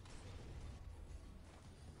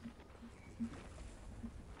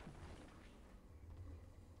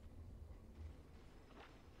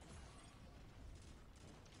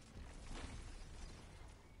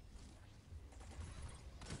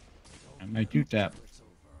 I might do tap. It's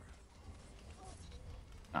over.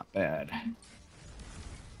 Not bad.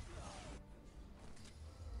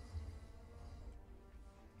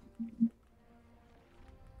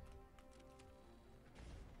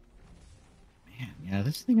 Man, yeah,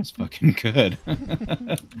 this thing is fucking good.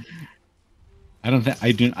 I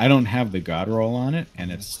don't have the god roll on it,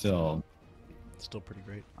 and it's still Still pretty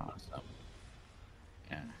great. awesome.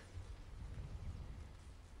 Yeah.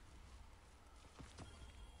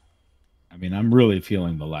 I mean, I'm really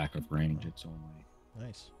feeling the lack of range. It's only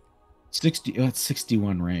Nice. 60. Oh, it's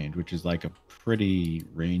 61 range, which is like a pretty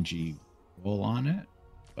rangy roll on it,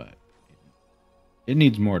 but it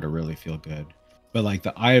needs more to really feel good. But like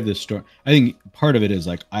the Eye of the Storm, I think part of it is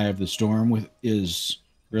like Eye of the Storm is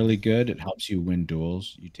really good. It helps you win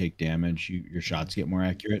duels. You take damage. Your shots get more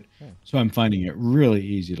accurate. Hmm. So I'm finding it really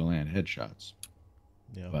easy to land headshots.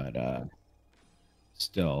 Yeah. But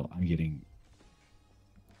still, I'm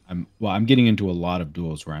getting into a lot of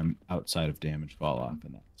duels where I'm outside of damage fall off,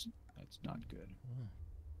 and that's not good.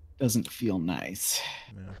 Doesn't feel nice.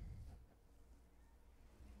 Yeah.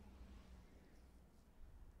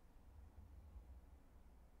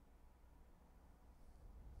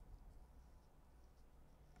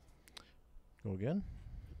 Go again?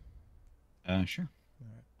 Sure.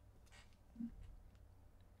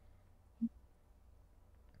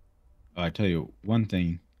 Oh, I tell you one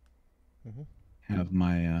thing. Mhm. Have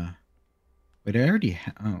my wait, I already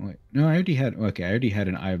oh wait. No, I already had okay, I already had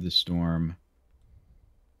an Eye of the Storm.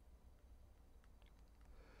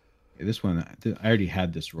 Okay, this one I already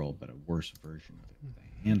had this roll, but a worse version of it.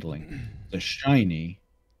 The handling. The shiny.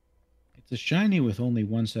 It's a shiny with only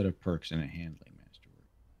one set of perks and a handling masterwork.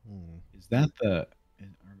 Hmm. Is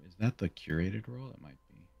that the curated roll? It might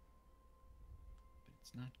be. But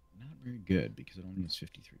it's not very good because it only has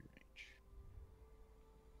 53 range.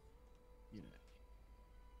 Yeah.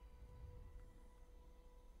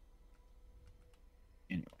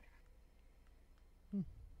 Anyway.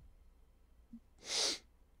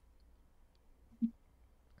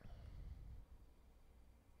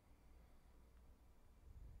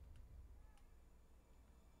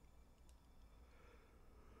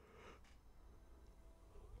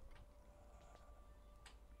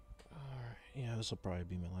 Alright. Yeah, this will probably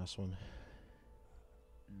be my last one.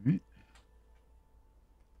 All right.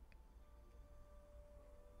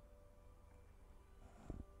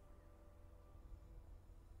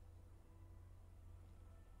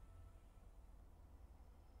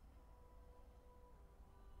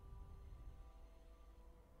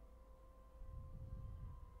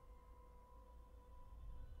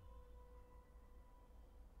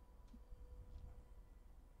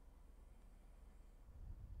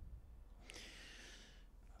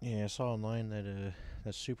 Yeah, I saw online that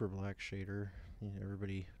that super black shader,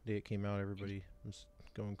 everybody day it came out, everybody was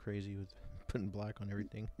going crazy with putting black on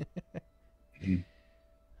everything. Mhm.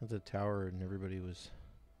 At the tower, and everybody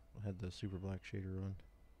had the super black shader on.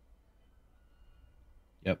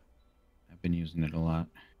 Yep. I've been using it a lot.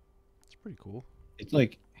 It's pretty cool. It's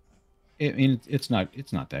like I mean it's not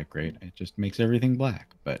that great. It just makes everything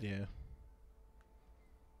black, but Yeah.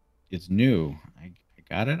 it's new. I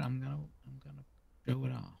got it. I'm gonna show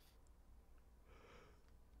it off.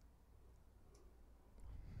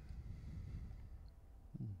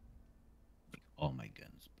 Make all my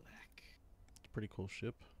guns black. It's a pretty cool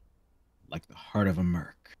ship. Like the heart of a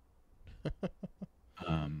merc.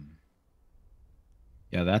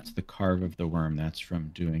 Yeah, that's the Carve of the Worm. That's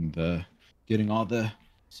from getting all the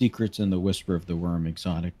secrets in the Whisper of the Worm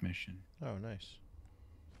exotic mission. Oh, nice.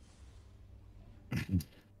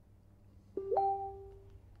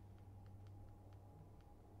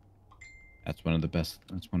 That's one of the best.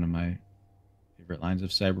 That's one of my favorite lines of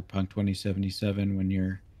Cyberpunk 2077 when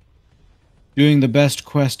you're doing the best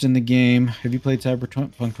quest in the game. Have you played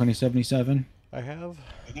Cyberpunk 2077? I have.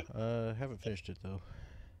 Haven't finished it though.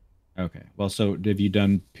 Okay. Well, so have you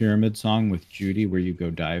done Pyramid Song with Judy where you go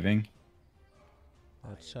diving?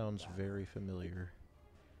 That sounds very familiar.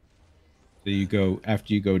 So you go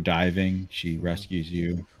after you go diving, she rescues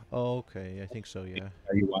you. Oh, okay. I think so. Yeah.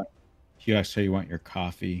 How you want? She asks how you want your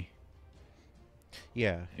coffee.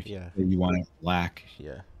 Yeah. If you Yeah. say you want it black,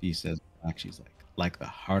 Yeah. he says black. She's like the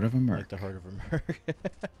heart of a Like the merc. heart of a merc.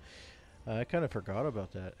 I kind of forgot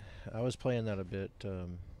about that. I was playing that a bit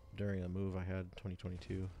during a move I had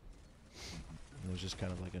 2022. And it was just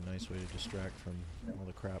kind of like a nice way to distract from all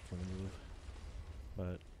the crap from the move.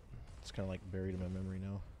 But it's kind of like buried in my memory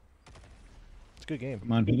now. It's a good game.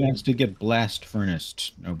 Come on, who wants to get blast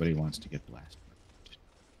furnace? Nobody wants to get blast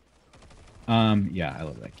furnace. Yeah, I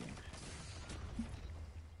love that game.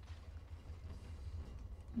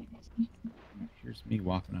 Here's me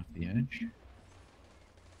walking off the edge.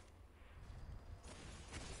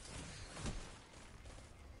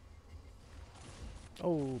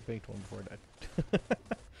 Oh, banked one before I died.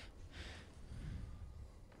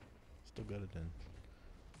 Still got it then.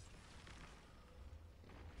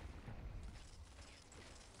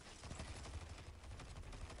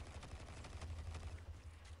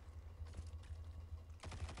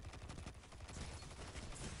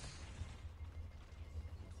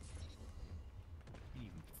 Can't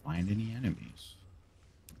even find any enemies.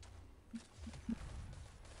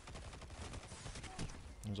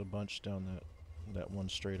 There's a bunch down that one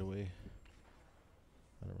straightaway.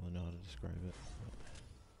 I don't really know how to describe it.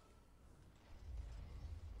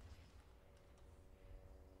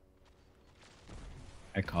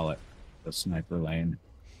 I call it the sniper lane.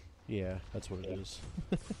 Yeah, that's what it is.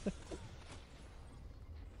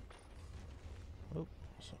 Oh,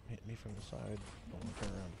 something hit me from the side. I want to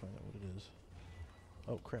turn around to find out what it is.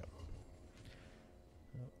 Oh, crap.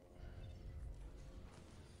 Oh.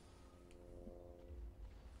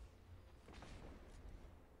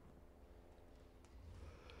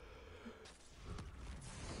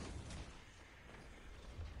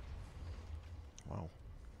 Wow.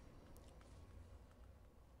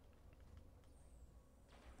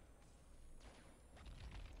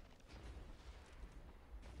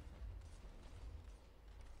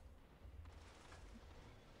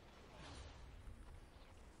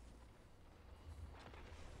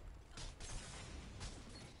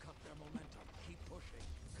 Cut their momentum. Keep pushing.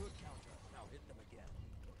 Good counter. Now hit them again.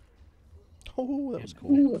 Oh, that was cool.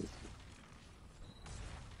 That was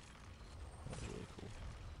really cool.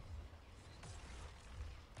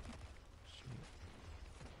 Sweet.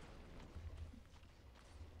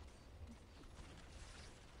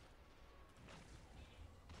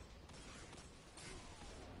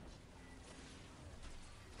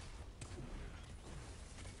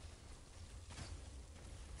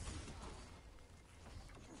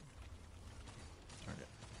 Darn it.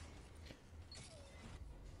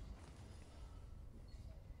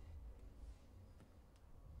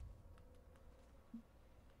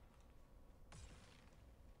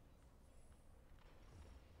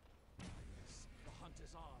 The hunt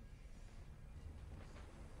is on.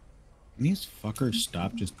 Can these fuckers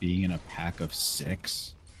stop just being in a pack of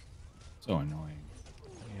 6? So annoying.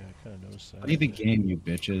 Yeah, I kind of noticed that. Play the game, you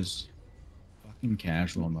bitches. Fucking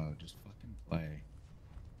casual mode. Just fucking play.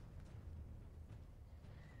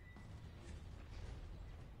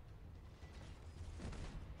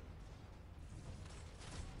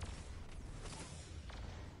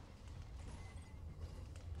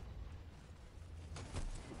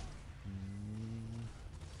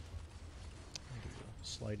 I'll do a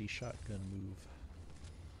slidey shotgun move.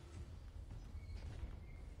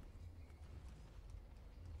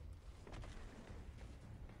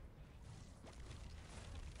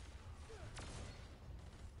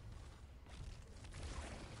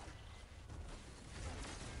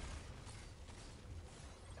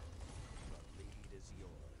 The lead is yours.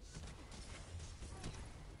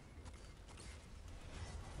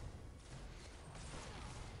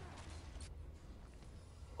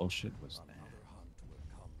 Bullshit was that. Another hunt will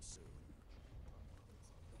come soon.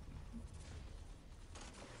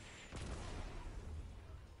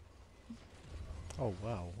 Oh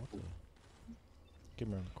wow, what the?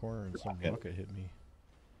 Came around the corner and some Rocket. rocket hit me.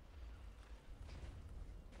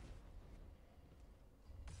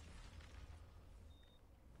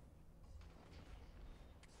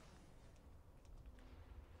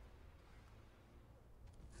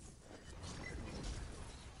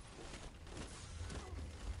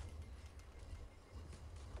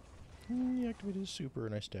 He activated his super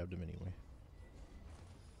and I stabbed him anyway.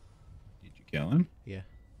 Did you kill him? Yeah.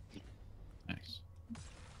 Nice.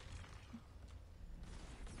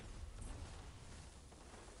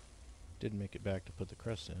 Didn't make it back to put the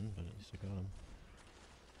crest in, but at least I got him.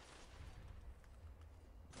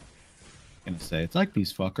 Gonna say it's like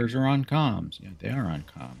these fuckers are on comms. Yeah, they are on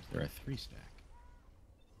comms. They're a 3-stack.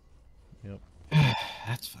 Yep.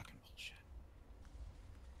 That's fucking bullshit.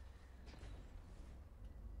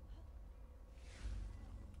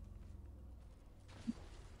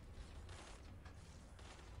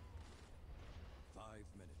 Five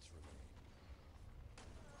minutes remain.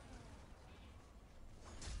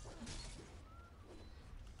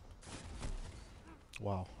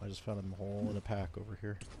 Wow, I just found a hole in a pack over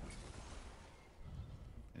here.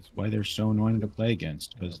 That's why they're so annoying to play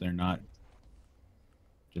against, because they're not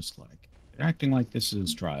just like, they're acting like this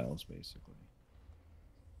is trials, basically.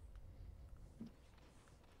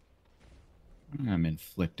 I'm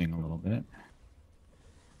inflicting a little bit.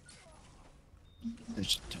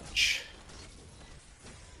 There's a touch.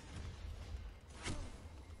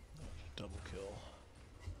 Double kill.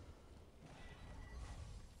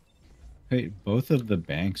 Hey, both of the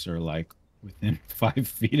banks are like within 5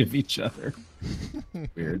 feet of each other.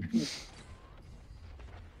 Weird.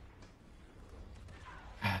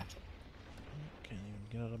 Can't even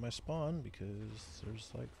get out of my spawn because there's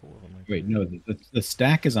like 4 of them. Wait, no, the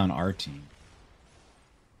stack is on our team.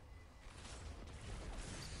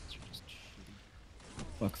 Just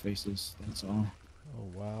fuck faces, that's all. Oh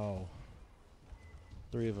wow.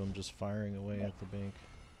 3 of them just firing away at the bank.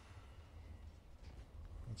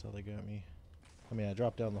 That's how they got me. I mean, I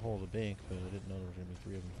dropped down the hole of the bank, but I didn't know there were going to be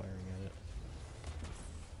 3 of them firing at it.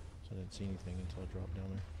 So I didn't see anything until I dropped down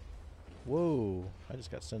there. Whoa! I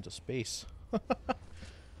just got sent to space. It's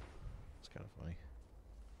kind of funny.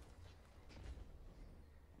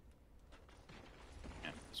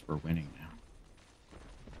 Yeah, because we're winning now.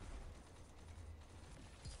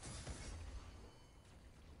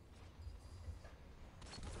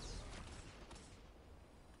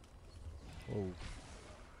 Whoa.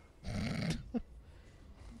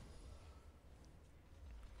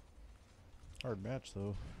 Hard match,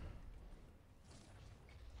 though.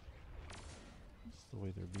 That's the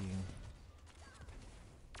way they're being.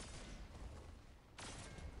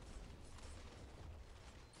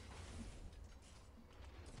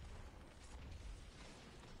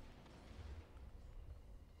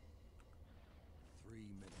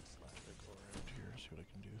 Go around here, see what I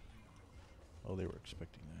can do. Oh, they were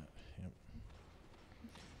expecting that. Yep.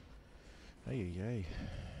 Ay, ay, ay.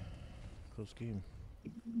 Close game. The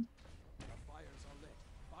fires are lit.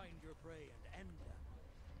 Find your prey and end them.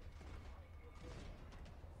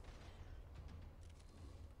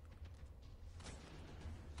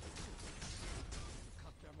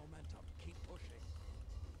 Cut their momentum. Keep pushing.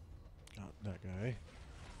 Got that guy.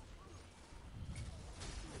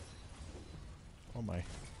 Oh my.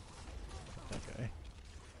 Got that guy.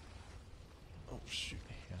 Oh shoot.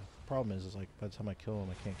 Yeah. Problem is like by the time I kill them,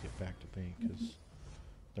 I can't get back to bank because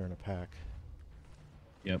they're in a pack.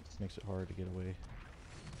 Yep. Makes it hard to get away.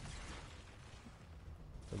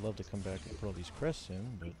 I'd love to come back and put all these crests in,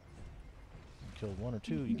 but you kill 1 or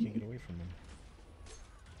 2, you can't get away from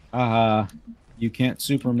them. You can't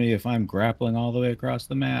super me if I'm grappling all the way across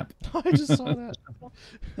the map. I just saw that.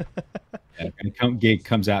 Yeah, and Gate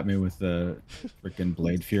comes at me with the freaking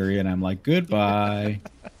Blade Fury, and I'm like, goodbye.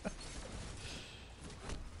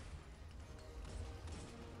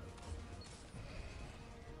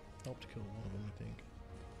 Helped kill 1 of them, I think.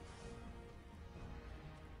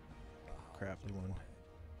 Crap, they won.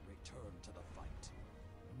 Return to the fight.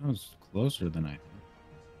 That was closer than I thought.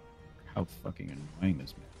 How fucking annoying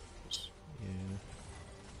this man is. Yeah.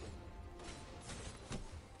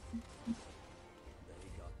 They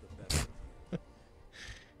got the better of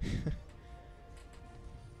you.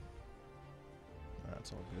 That's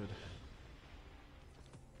all good.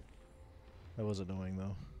 That was annoying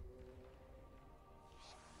though.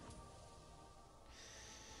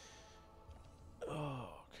 Oh,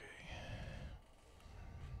 okay.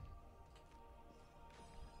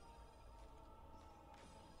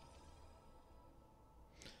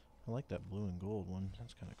 I like that blue and gold one.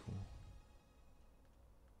 That's kind of cool.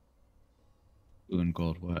 Blue and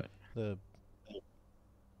gold what? The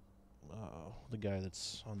guy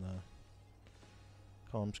that's on the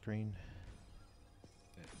column screen.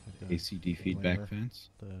 With the ACD feedback flamer. fence?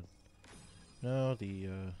 The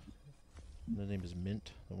name is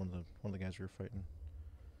Mint. One of the guys we were fighting.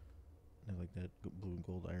 They like that blue and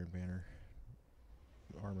gold Iron Banner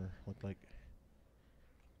armor looked like.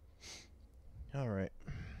 All right.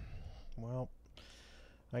 Well,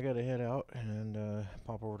 I gotta head out and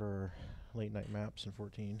pop over to our late night maps in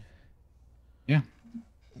 14. Yeah.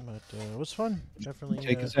 But it was fun. Definitely.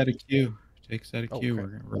 Take us out of queue. Take us out of Oh, queue.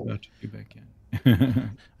 crap. We're about to queue back in.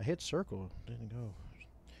 I hit circle. Didn't go.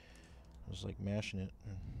 I was like mashing it.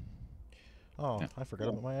 Oh, Yeah. I forgot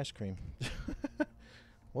about my ice cream.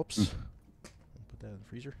 Whoops. Put that in the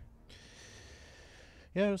freezer.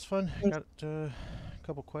 Yeah, it was fun.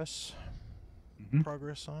 couple quests Mhm.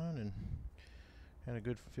 progress on, and had a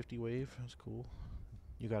good 50 wave. That was cool.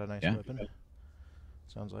 You got a nice Yeah. weapon.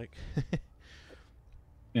 Sounds like.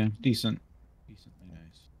 Yeah, decently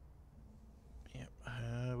nice.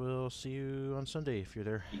 Yep. We'll see you on Sunday if you're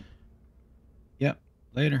there. Yep.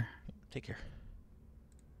 Later. Take care.